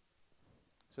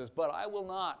 It says, "But I will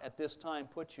not at this time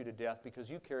put you to death, because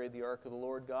you carried the ark of the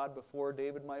Lord God before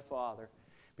David my father,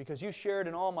 because you shared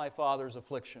in all my father's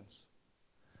afflictions."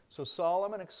 So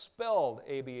Solomon expelled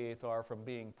Abiathar from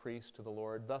being priest to the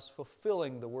Lord, thus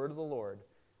fulfilling the word of the Lord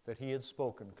that he had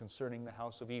spoken concerning the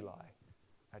house of Eli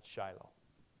at Shiloh.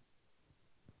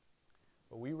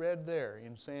 What we read there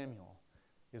in Samuel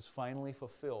is finally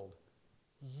fulfilled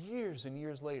years and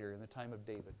years later in the time of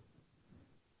David.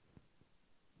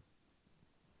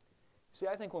 See,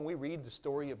 I think when we read the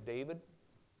story of David,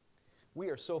 we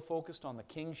are so focused on the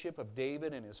kingship of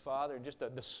David and his father and just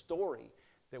the story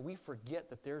that we forget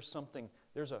that there's something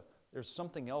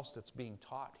else that's being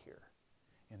taught here,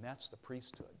 and that's the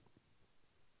priesthood.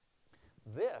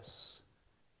 This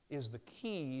is the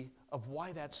key of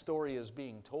why that story is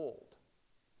being told.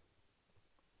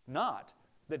 Not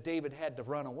that David had to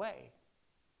run away.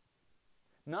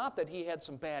 Not that he had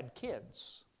some bad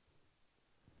kids.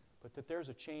 But that there's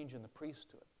a change in the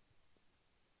priesthood.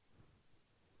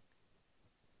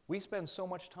 We spend so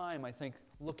much time, I think,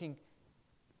 looking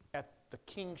at the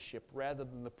kingship rather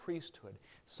than the priesthood.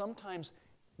 Sometimes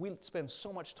we spend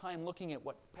so much time looking at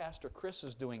what Pastor Chris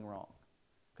is doing wrong,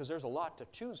 because there's a lot to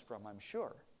choose from, I'm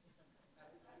sure.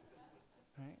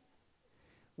 Right?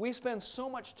 We spend so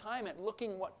much time at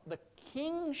looking what the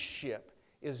kingship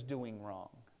is doing wrong,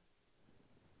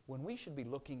 when we should be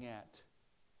looking at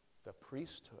the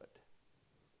priesthood.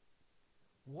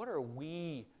 What are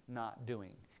we not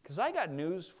doing? Because I got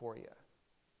news for you.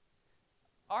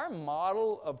 Our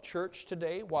model of church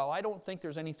today, while I don't think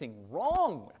there's anything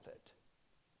wrong with it,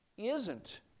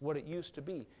 isn't what it used to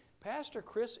be. Pastor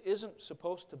Chris isn't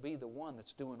supposed to be the one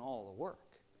that's doing all the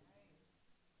work.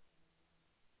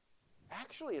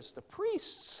 Actually, it's the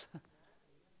priests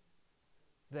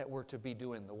that were to be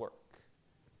doing the work.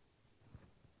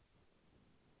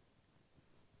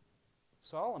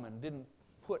 Solomon didn't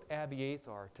put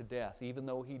Abiathar to death, even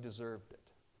though he deserved it.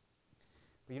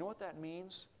 But you know what that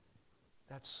means?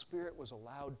 That spirit was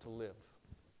allowed to live.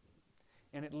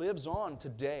 And it lives on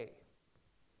today.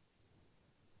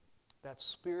 That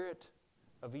spirit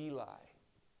of Eli,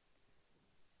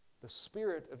 the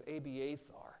spirit of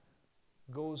Abiathar,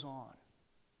 goes on.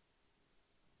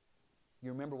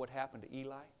 You remember what happened to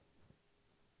Eli?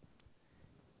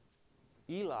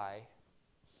 Eli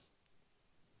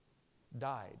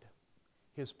died.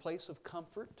 His place of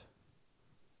comfort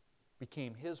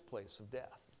became his place of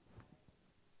death.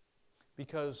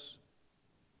 Because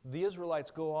the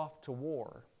Israelites go off to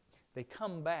war. They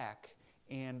come back,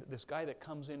 and this guy that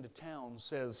comes into town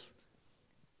says,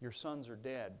 "Your sons are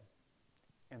dead,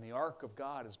 and the ark of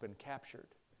God has been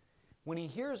captured." When he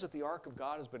hears that the ark of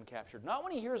God has been captured, not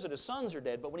when he hears that his sons are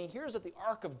dead, but when he hears that the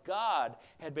ark of God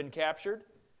had been captured,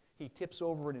 he tips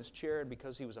over in his chair, and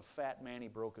because he was a fat man, he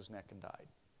broke his neck and died.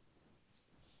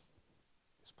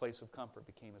 His place of comfort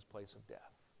became his place of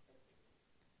death.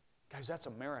 Guys, that's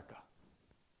America.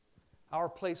 Our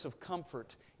place of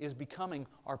comfort is becoming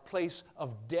our place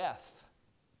of death.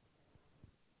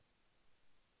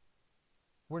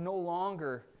 We're no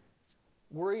longer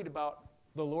worried about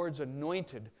the Lord's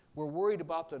anointed. We're worried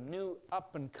about the new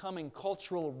up-and-coming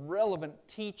cultural relevant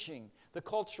teaching, the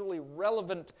culturally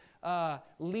relevant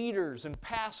leaders and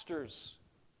pastors.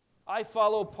 I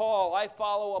follow Paul, I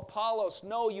follow Apollos.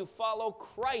 No, you follow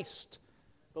Christ,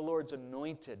 the Lord's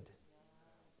anointed.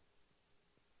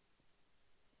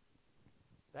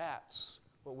 That's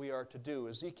what we are to do.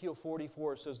 Ezekiel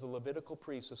 44 says the Levitical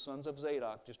priests, the sons of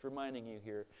Zadok, just reminding you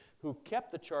here, who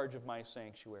kept the charge of my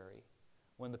sanctuary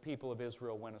when the people of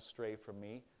Israel went astray from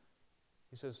me.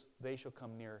 He says, they shall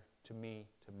come near to me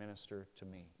to minister to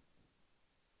me.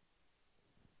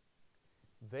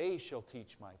 They shall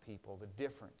teach my people the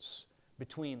difference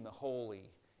between the holy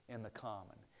and the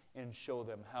common, and show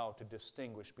them how to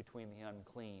distinguish between the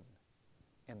unclean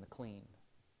and the clean.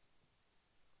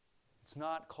 It's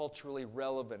not culturally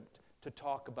relevant to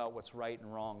talk about what's right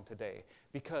and wrong today,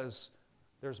 because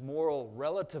there's moral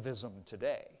relativism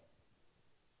today.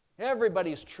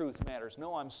 Everybody's truth matters.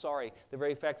 No, I'm sorry. The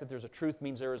very fact that there's a truth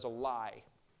means there is a lie.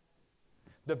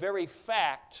 The very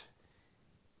fact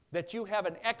that you have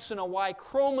an X and a Y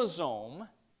chromosome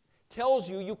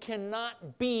tells you you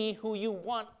cannot be who you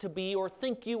want to be or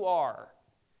think you are.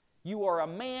 You are a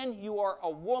man, you are a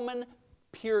woman,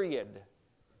 period.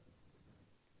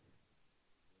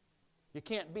 You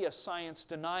can't be a science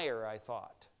denier, I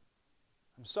thought.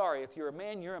 I'm sorry, if you're a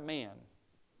man, you're a man.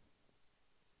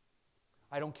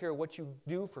 I don't care what you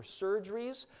do for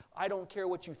surgeries. I don't care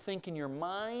what you think in your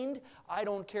mind. I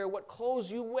don't care what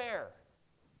clothes you wear.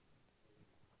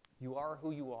 You are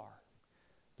who you are,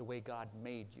 the way God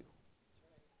made you.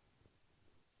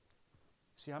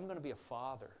 See, I'm going to be a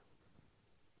father.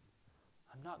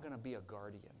 I'm not going to be a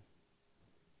guardian.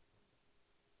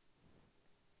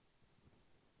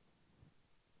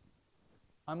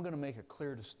 I'm going to make a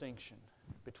clear distinction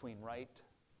between right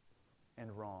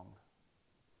and wrong.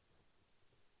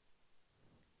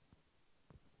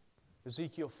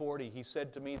 Ezekiel 40, he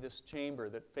said to me, this chamber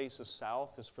that faces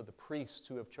south is for the priests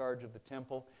who have charge of the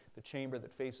temple. The chamber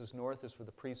that faces north is for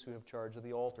the priests who have charge of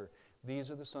the altar.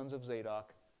 These are the sons of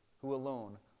Zadok, who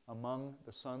alone among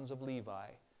the sons of Levi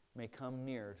may come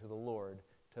near to the Lord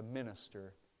to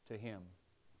minister to Him.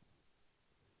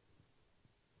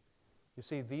 You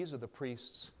see, these are the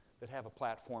priests that have a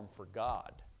platform for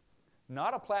God,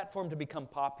 not a platform to become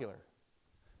popular.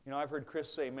 You know, I've heard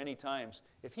Chris say many times,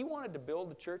 if he wanted to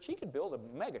build a church, he could build a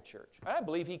mega church. I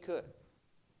believe he could.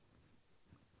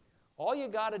 All you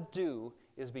got to do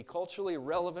is be culturally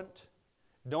relevant.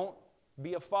 Don't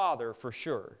be a father for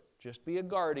sure. Just be a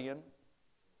guardian.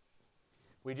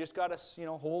 We just got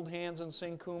to, hold hands and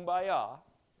sing Kumbaya.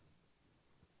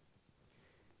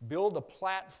 Build a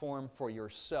platform for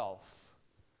yourself.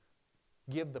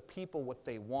 Give the people what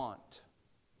they want,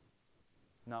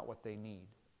 not what they need.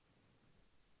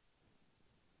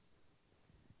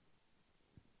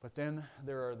 But then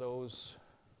there are those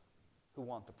who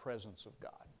want the presence of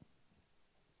God,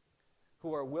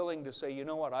 who are willing to say, you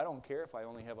know what, I don't care if I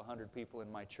only have 100 people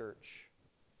in my church,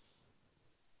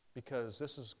 because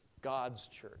this is God's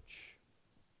church.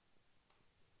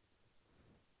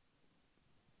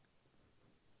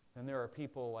 And there are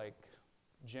people like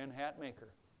Jen Hatmaker.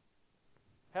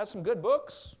 Has some good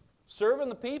books, serving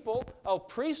the people, a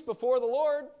priest before the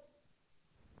Lord.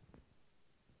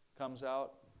 Comes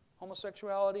out,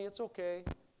 homosexuality, it's okay.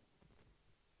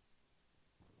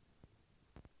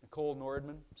 Nicole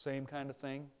Nordman, same kind of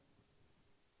thing.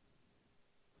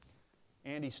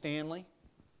 Andy Stanley,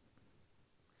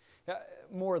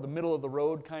 more of the middle of the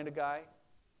road kind of guy.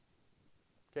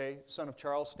 Okay, son of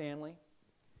Charles Stanley.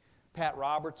 Pat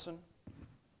Robertson.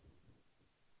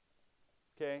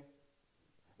 Okay,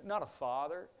 not a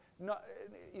father.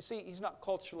 You see, he's not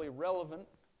culturally relevant.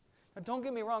 Now, don't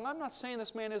get me wrong, I'm not saying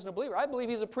this man isn't a believer. I believe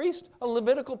he's a priest, a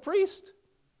Levitical priest.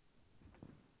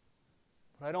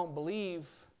 But I don't believe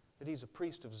that he's a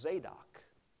priest of Zadok.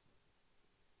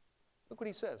 Look what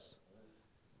he says.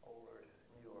 Old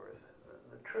yours.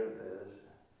 The truth is,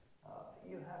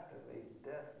 you have to be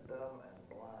deaf, dumb, and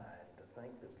blind to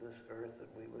think that this earth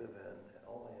that we live in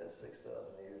only has 6,000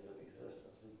 years of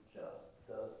existence. It just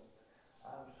doesn't.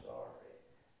 I'm sorry.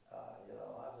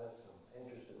 I've got some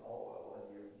interest in oil,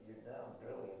 and you're now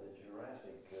drilling in the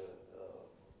Jurassic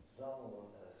zone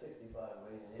 65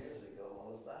 million years ago.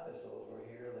 When those dinosaurs were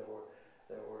here, they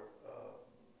were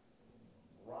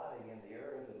rotting in the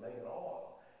earth and making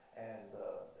oil. And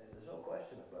there's no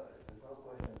question about it. There's no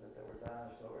question that there were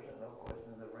dinosaurs, and no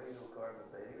question that radiocarbon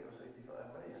dating was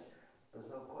 65 million. There's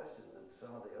no question that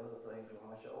some of the other things were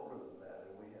much older than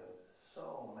that, and we have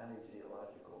so many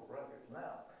geological records.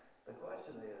 Now, the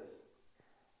question is,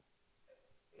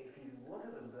 if you look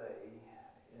at a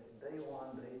day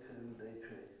 1, day 2, day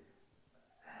 3,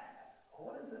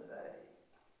 what is a day?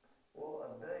 Well,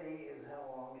 a day is how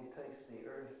long it takes the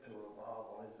Earth to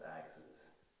revolve on its axis.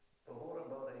 But what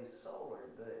about a solar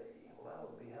day? Well, that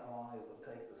would be how long it would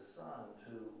take the sun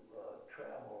to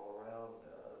travel around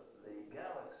the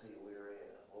galaxy we're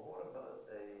in. Well, what about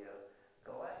a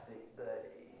galactic day?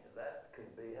 That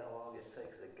could be how long it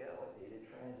takes a galaxy to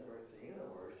traverse the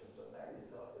universe. And so now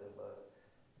you're talking about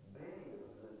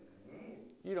billions of years.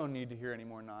 You don't need to hear any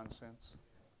more nonsense.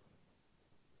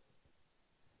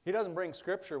 He doesn't bring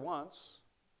Scripture once.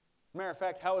 Matter of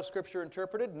fact, how is Scripture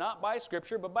interpreted? Not by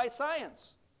Scripture, but by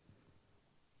science.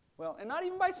 Well, and not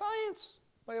even by science,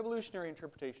 by evolutionary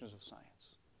interpretations of science.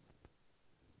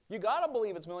 You got to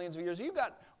believe it's millions of years. You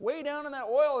got way down in that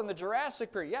oil in the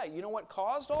Jurassic period. Yeah, you know what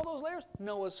caused all those layers?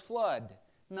 Noah's flood,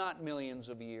 not millions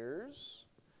of years.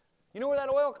 You know where that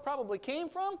oil probably came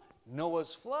from?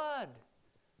 Noah's flood,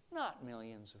 not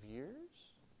millions of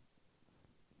years.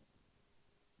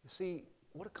 You see,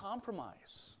 what a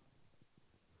compromise.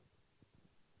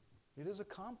 It is a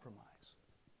compromise.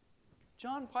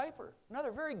 John Piper,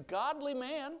 another very godly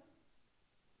man.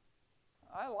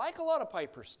 I like a lot of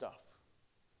Piper's stuff.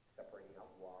 Separating out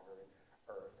water and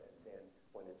earth, and then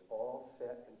when it's all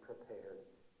set and prepared,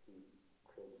 he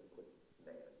creates and puts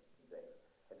man there.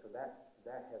 And so that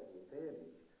has the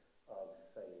advantage of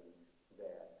saying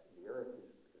that the earth is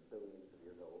billions of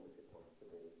years old, if it wants to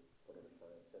be, whatever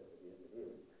science says it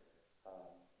is.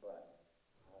 But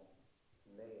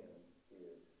man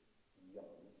is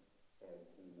young, and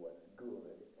he was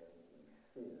good, and he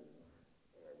sinned,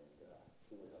 and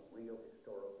he was a real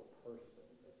historical person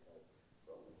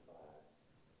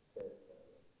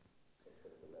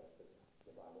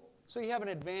Bible. So you have an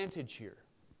advantage here.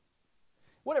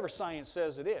 Whatever science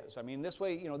says it is. I mean, this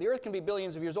way, the earth can be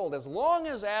billions of years old. As long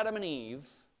as Adam and Eve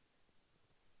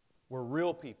were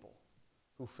real people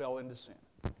who fell into sin.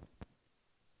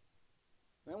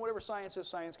 And whatever science is,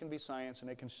 science can be science, and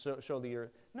it can show the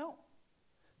earth. No.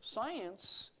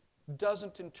 Science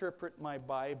doesn't interpret my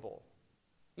Bible,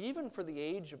 even for the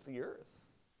age of the earth.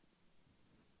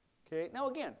 Okay? Now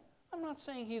again, I'm not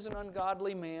saying he's an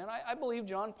ungodly man. I believe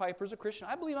John Piper's a Christian.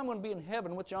 I believe I'm going to be in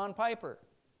heaven with John Piper.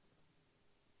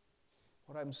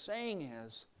 What I'm saying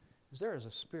is there is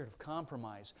a spirit of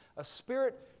compromise, a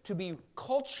spirit to be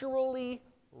culturally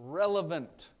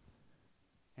relevant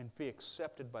and be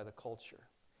accepted by the culture.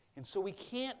 And so we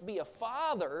can't be a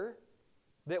father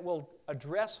that will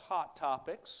address hot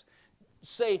topics,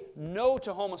 say no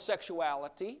to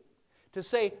homosexuality, to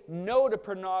say no to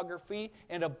pornography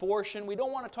and abortion. We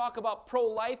don't want to talk about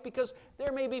pro-life because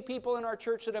there may be people in our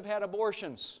church that have had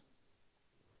abortions.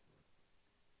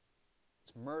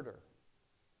 It's murder.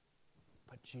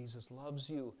 But Jesus loves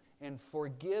you and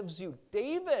forgives you.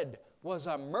 David was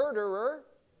a murderer.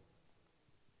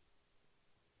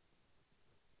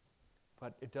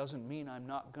 But it doesn't mean I'm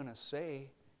not going to say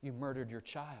you murdered your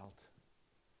child.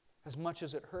 As much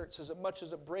as it hurts, as much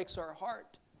as it breaks our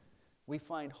heart, we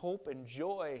find hope and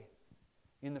joy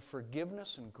in the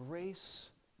forgiveness and grace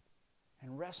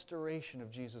and restoration of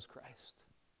Jesus Christ.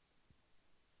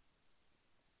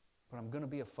 But I'm going to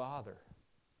be a father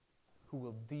who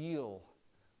will deal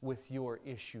with your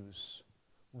issues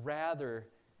rather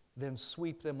than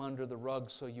sweep them under the rug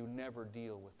so you never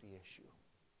deal with the issue.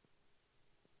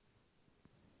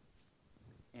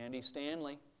 Andy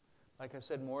Stanley, like I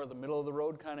said, more of the middle of the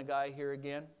road kind of guy here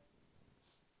again.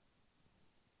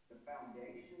 The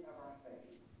foundation of our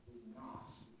faith is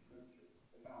not the Scripture.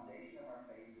 The foundation of our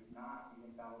faith is not the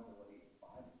infallibility of the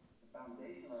Bible. The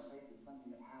foundation of our faith is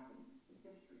something that happens in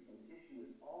history, and the issue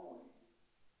is always,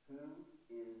 who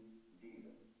is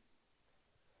Jesus?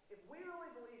 If we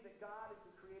really believe that God is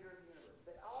the creator of the universe,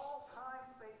 that all time,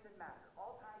 space, and matter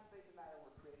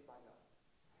were created by God,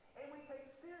 and we take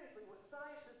seriously what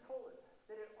science has told us,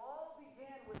 that it all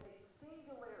began with a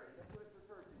singularity, that's what it's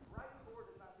referred to. Right before,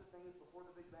 there's not such thing as before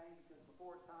the Big Bang, because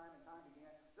before time and time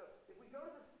began. So if we go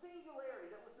to the singularity,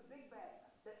 that was the Big Bang,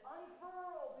 that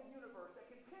unfurled the universe,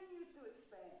 that continues to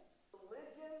expand.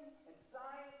 Religion and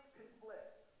science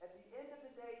conflict. At the end of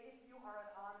the day, if you are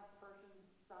an honest person,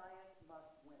 science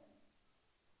must win.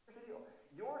 Here's the deal.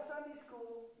 Your Sunday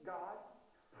school God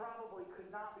probably could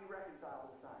not be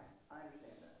reconciled with science. I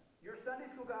understand that. Your Sunday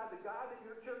school God, the God that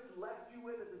your church left you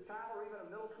with as a child or even a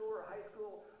middle school or high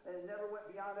school and it never went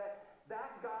beyond that,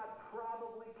 that God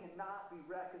probably cannot be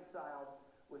reconciled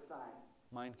with science.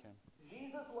 Mine can.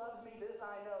 Jesus loves me, this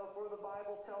I know, for the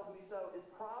Bible tells me so, is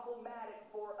problematic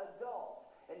for adults.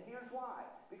 And here's why.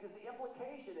 Because the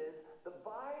implication is the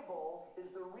Bible is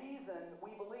the reason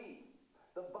we believe.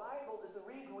 The Bible is the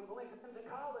reason we believe. If to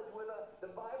college with us,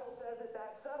 the Bible says it,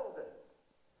 that settles it.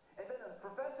 And then a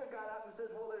professor got up and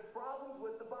says, well, there's problems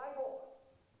with the Bible.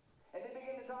 And they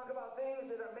begin to talk about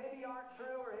things that maybe aren't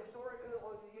true or historically,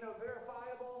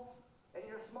 verifiable. And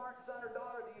your smart son or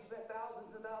daughter that you spent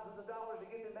thousands and thousands of dollars to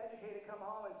get them educated come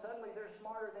home and suddenly they're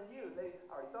smarter than you. They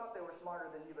already thought they were smarter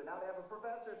than you, but now they have a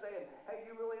professor saying, hey,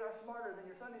 you really are smarter than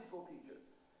your Sunday school teacher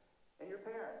and your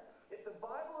parents. If the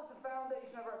Bible is the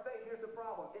foundation of our faith, here's the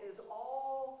problem. It is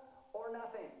all or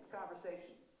nothing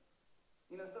conversation.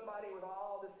 Somebody with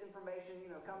all this information,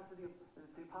 comes to the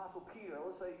Apostle Peter.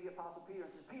 Let's say the Apostle Peter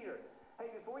and says, Peter,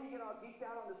 hey, before you get all geeked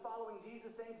out on this following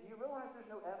Jesus thing, do you realize there's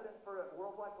no evidence for a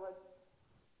worldwide flood?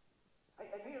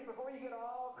 Hey, Peter, before you get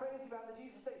all crazy about the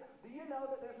Jesus thing, do you know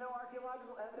that there's no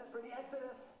archaeological evidence for the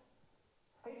Exodus?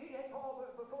 Hey, Paul,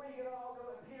 before you get all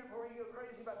Peter, before you go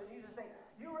crazy about the Jesus thing,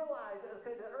 you realize that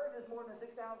the earth is more than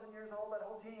 6,000 years old, that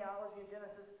whole genealogy in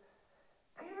Genesis.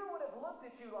 Peter would have looked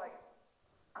at you like,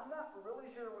 I'm not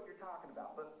really sure what you're talking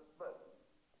about, but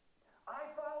I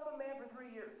followed a man for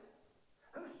 3 years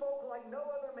who spoke like no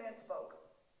other man spoke.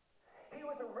 He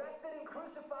was arrested and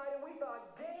crucified, and we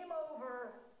thought, game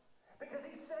over, because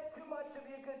he said too much to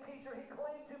be a good teacher. He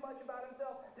claimed too much about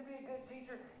himself to be a good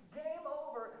teacher. Game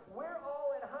over. We're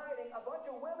all in hiding. A bunch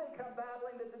of women come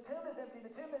babbling that the tomb is empty,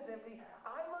 the tomb is empty.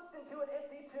 I looked into an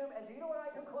empty tomb, and do you know what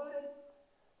I concluded?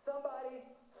 Somebody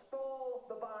stole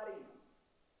the body.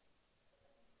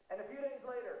 And a few days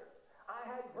later, I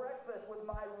had breakfast with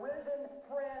my risen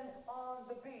friend on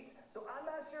the beach. So I'm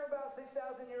not sure about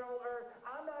 6,000-year-old earth.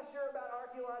 I'm not sure about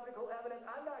archaeological evidence.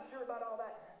 I'm not sure about all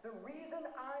that. The reason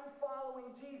I'm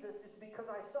following Jesus is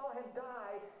because I saw him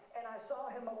die, and I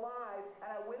saw him alive,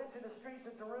 and I went into the streets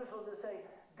of Jerusalem to say,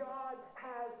 God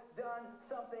has done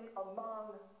something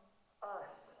among us.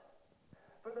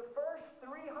 For the first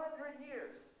 300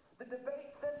 years, the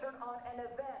debate centered on an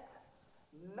event,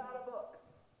 not a book.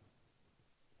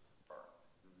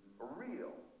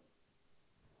 Real.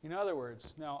 In other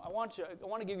words, now I want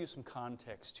to give you some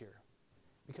context here.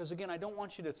 Because again, I don't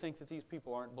want you to think that these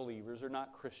people aren't believers or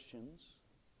not Christians.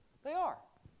 They are.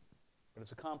 But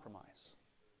it's a compromise.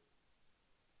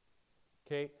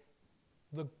 Okay?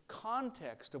 The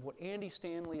context of what Andy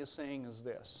Stanley is saying is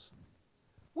this.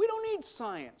 We don't need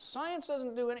science. Science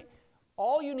doesn't do any.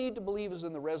 All you need to believe is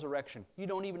in the resurrection. You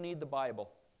don't even need the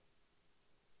Bible.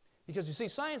 Because you see,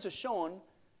 science has shown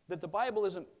that the Bible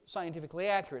isn't scientifically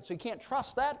accurate. So you can't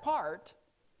trust that part.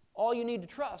 All you need to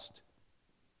trust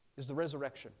is the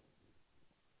resurrection.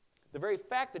 The very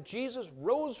fact that Jesus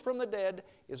rose from the dead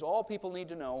is all people need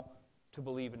to know to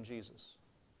believe in Jesus.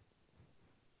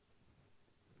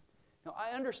 Now,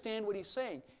 I understand what he's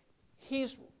saying.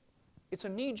 It's a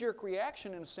knee-jerk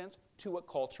reaction, in a sense, to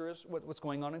what's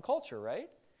going on in culture, right?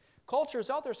 Culture is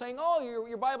out there saying, oh,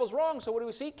 your Bible's wrong, so what do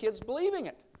we see? Kids believing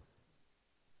it.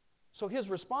 So his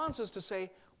response is to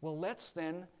say, well, let's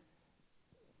then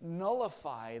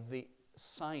nullify the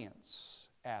science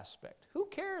aspect. Who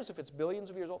cares if it's billions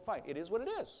of years old? Fine, it is what it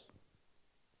is.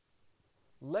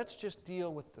 Let's just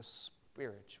deal with the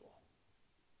spiritual.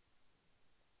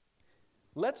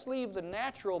 Let's leave the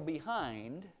natural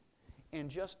behind and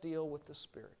just deal with the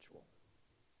spiritual.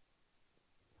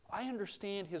 I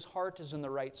understand his heart is in the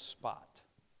right spot.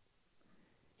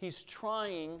 He's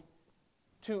trying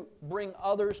to bring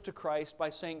others to Christ by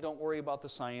saying, don't worry about the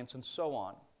science and so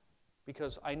on.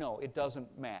 Because I know it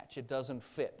doesn't match, it doesn't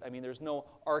fit. I mean, there's no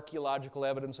archaeological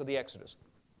evidence of the Exodus.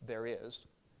 There is.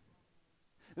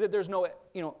 There's no,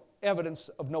 evidence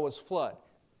of Noah's flood.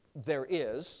 There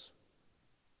is.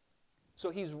 So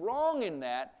he's wrong in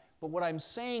that, but what I'm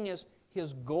saying is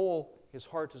his goal, his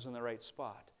heart is in the right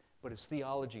spot, but his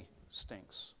theology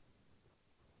stinks.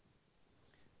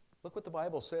 Look what the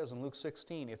Bible says in Luke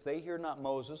 16. If they hear not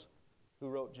Moses, who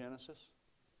wrote Genesis?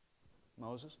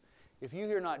 Moses. If you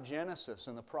hear not Genesis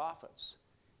and the prophets,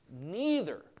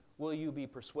 neither will you be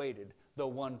persuaded, though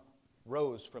one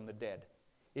rose from the dead.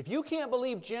 If you can't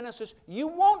believe Genesis, you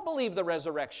won't believe the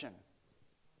resurrection.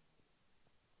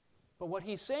 But what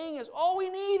he's saying is, all we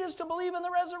need is to believe in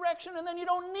the resurrection, and then you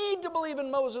don't need to believe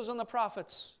in Moses and the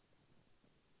prophets.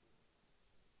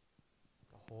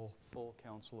 The whole full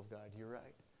counsel of God, you're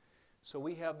right. So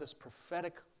we have this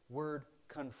prophetic word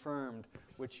confirmed,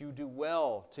 which you do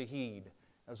well to heed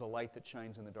as a light that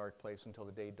shines in the dark place until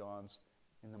the day dawns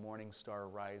and the morning star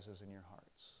rises in your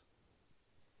hearts.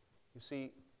 You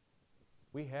see,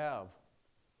 we have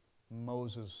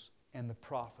Moses and the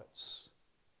prophets.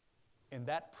 And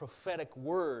that prophetic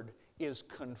word is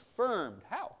confirmed.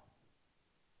 How?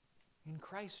 In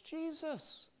Christ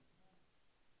Jesus.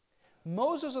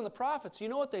 Moses and the prophets, you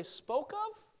know what they spoke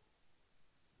of?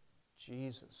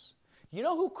 Jesus. You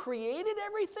know who created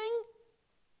everything?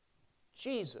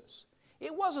 Jesus.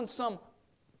 It wasn't some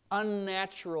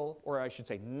unnatural, or I should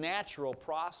say natural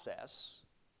process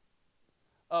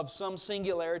of some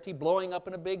singularity blowing up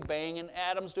in a big bang and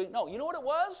atoms doing... No, you know what it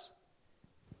was?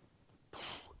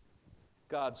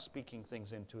 God speaking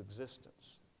things into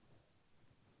existence.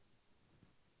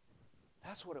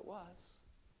 That's what it was.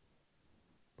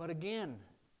 But again,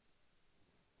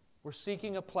 we're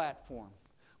seeking a platform.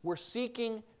 We're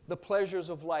seeking the pleasures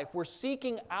of life. We're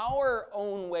seeking our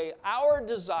own way, our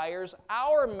desires,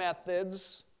 our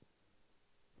methods,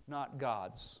 not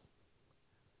God's.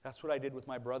 That's what I did with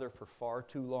my brother for far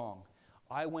too long.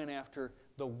 I went after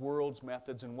the world's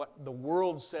methods and what the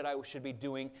world said I should be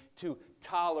doing to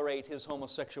tolerate his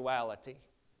homosexuality.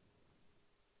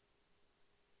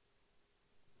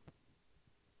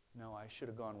 No, I should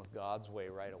have gone with God's way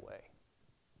right away.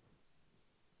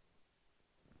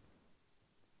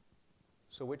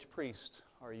 So which priest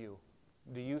are you?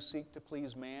 Do you seek to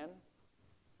please man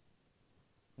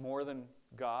more than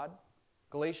God?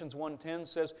 Galatians 1:10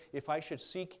 says, if I should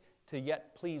seek to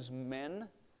yet please men,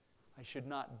 I should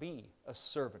not be a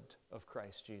servant of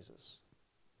Christ Jesus.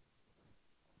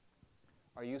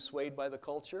 Are you swayed by the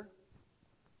culture?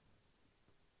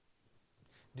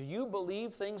 Do you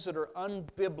believe things that are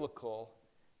unbiblical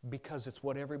because it's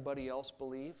what everybody else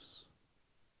believes?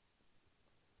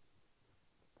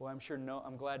 Boy,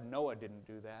 I'm glad Noah didn't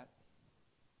do that.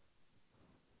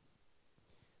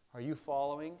 Are you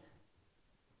following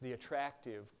the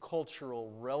attractive,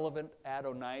 cultural, relevant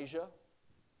Adonijah?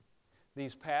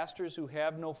 These pastors who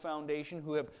have no foundation,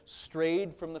 who have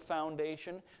strayed from the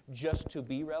foundation just to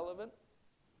be relevant?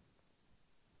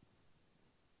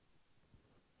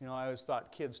 You know, I always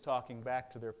thought kids talking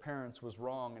back to their parents was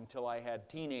wrong until I had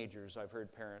teenagers, I've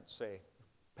heard parents say,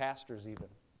 pastors even,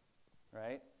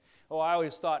 right? Oh, I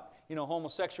always thought, you know,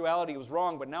 homosexuality was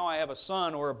wrong, but now I have a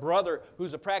son or a brother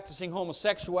who's a practicing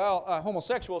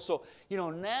homosexual, so, you know,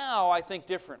 now I think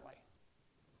differently.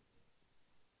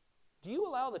 Do you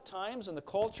allow the times and the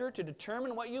culture to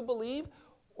determine what you believe,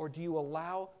 or do you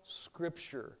allow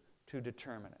Scripture to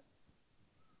determine it?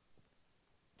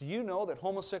 Do you know that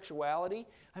homosexuality,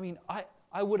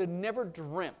 I would have never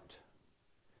dreamt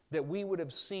that we would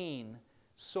have seen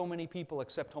so many people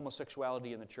accept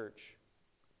homosexuality in the church.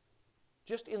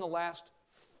 Just in the last,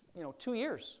 2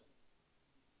 years.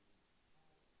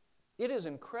 It is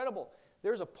incredible.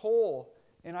 There's a poll,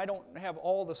 and I don't have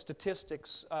all the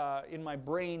statistics in my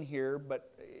brain here,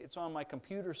 but it's on my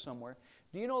computer somewhere.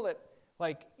 Do you know that,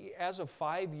 as of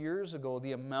 5 years ago,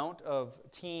 the amount of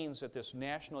teens at this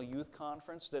National Youth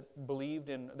Conference that believed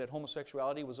that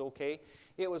homosexuality was okay,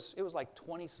 it was like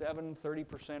 27,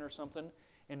 30% or something,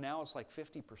 and now it's like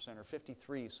 50% or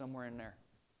 53%, somewhere in there.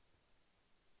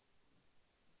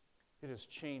 It has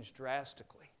changed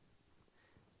drastically.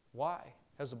 Why?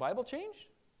 Has the Bible changed?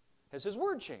 Has His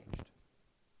Word changed?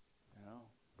 No.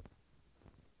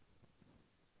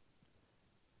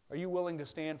 Are you willing to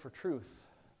stand for truth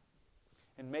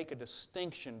and make a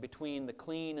distinction between the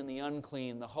clean and the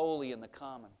unclean, the holy and the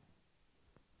common?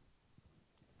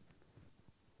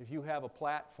 If you have a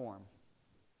platform,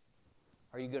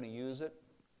 are you going to use it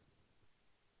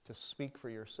to speak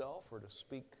for yourself or to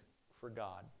speak for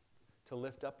God? To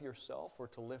lift up yourself or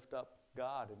to lift up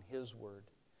God and His Word?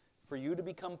 For you to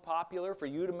become popular, for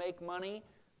you to make money,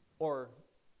 or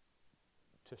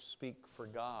to speak for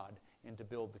God and to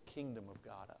build the kingdom of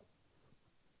God up?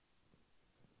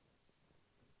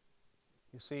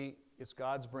 You see, it's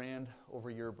God's brand over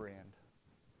your brand.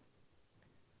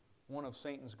 One of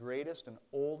Satan's greatest and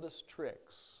oldest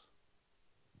tricks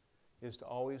is to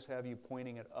always have you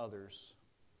pointing at others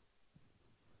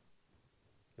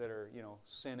that are,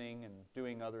 sinning and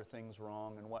doing other things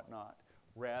wrong and whatnot,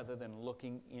 rather than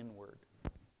looking inward.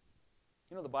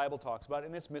 The Bible talks about it,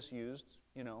 and it's misused,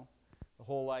 the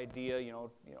whole idea,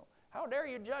 how dare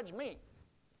you judge me?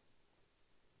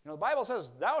 The Bible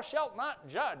says, thou shalt not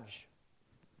judge.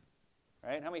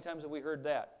 Right? How many times have we heard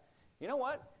that? You know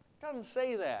what? It doesn't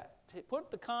say that. Put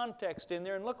the context in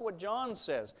there and look at what John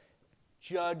says.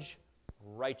 Judge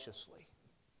righteously.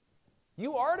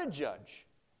 You are to judge.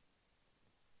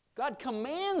 God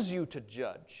commands you to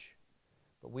judge.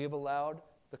 But we have allowed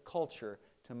the culture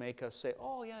to make us say,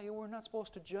 oh yeah, we're not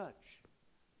supposed to judge.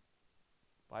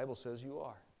 The Bible says you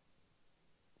are.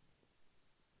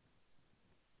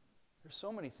 There's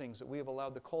so many things that we have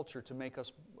allowed the culture to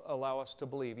allow us to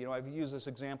believe. I've used this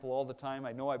example all the time.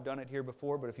 I know I've done it here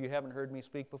before, but if you haven't heard me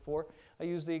speak before, I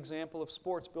use the example of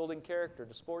sports building character.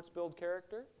 Does sports build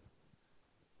character?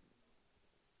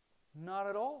 Not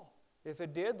at all. If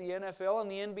it did, the NFL and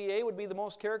the NBA would be the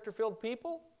most character-filled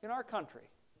people in our country.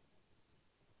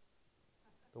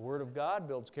 The Word of God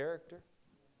builds character.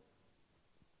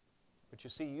 But you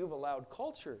see, you've allowed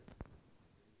culture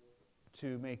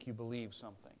to make you believe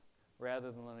something rather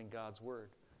than letting God's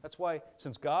Word. That's why,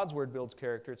 since God's Word builds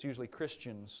character, it's usually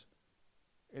Christians,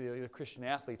 the Christian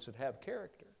athletes that have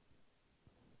character.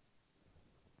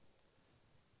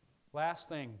 Last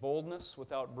thing, boldness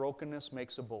without brokenness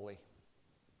makes a bully.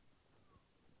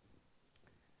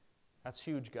 That's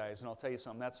huge, guys, and I'll tell you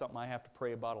something, that's something I have to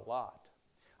pray about a lot.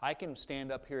 I can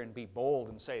stand up here and be bold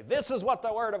and say, this is what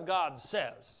the Word of God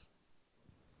says.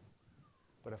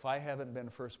 But if I haven't been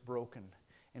first broken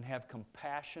and have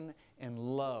compassion and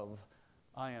love,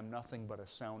 I am nothing but a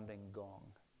sounding gong.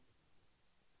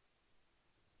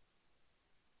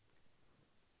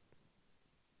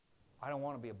 I don't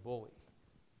want to be a bully.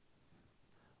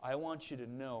 I want you to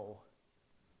know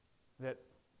that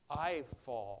I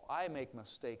fall. I make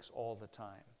mistakes all the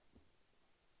time.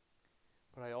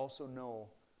 But I also know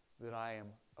that I am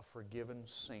a forgiven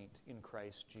saint in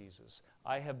Christ Jesus.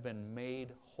 I have been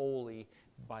made holy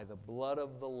by the blood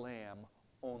of the Lamb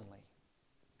only.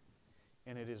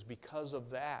 And it is because of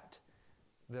that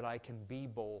that I can be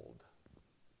bold.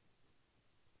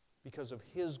 Because of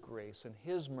His grace and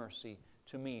His mercy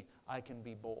to me, I can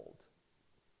be bold.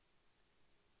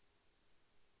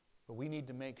 But we need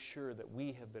to make sure that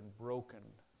we have been broken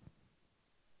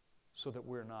so that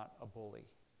we're not a bully.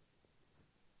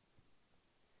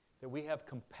 That we have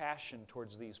compassion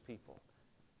towards these people.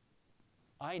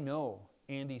 I know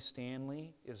Andy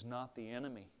Stanley is not the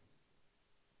enemy.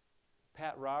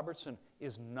 Pat Robertson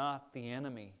is not the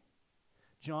enemy.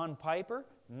 John Piper,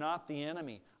 not the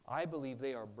enemy. I believe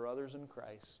they are brothers in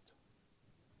Christ.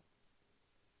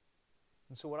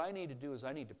 And so what I need to do is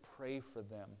I need to pray for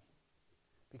them,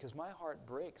 because my heart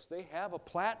breaks. They have a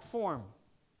platform.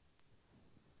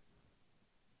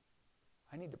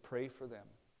 I need to pray for them.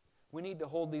 We need to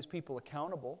hold these people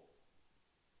accountable.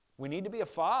 We need to be a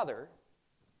father,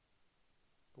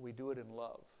 but we do it in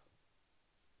love.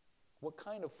 What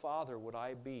kind of father would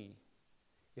I be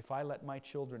if I let my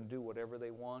children do whatever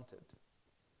they wanted?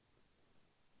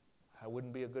 I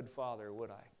wouldn't be a good father,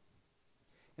 would I?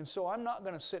 And so I'm not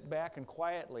going to sit back and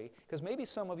quietly, because maybe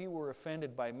some of you were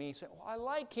offended by me saying, well, I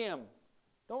like him.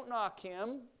 Don't knock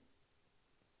him.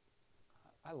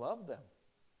 I love them.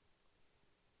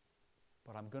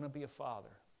 But I'm going to be a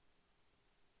father.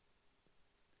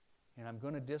 And I'm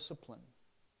going to discipline.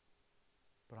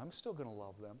 But I'm still going to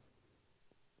love them.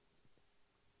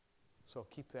 So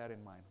keep that in mind.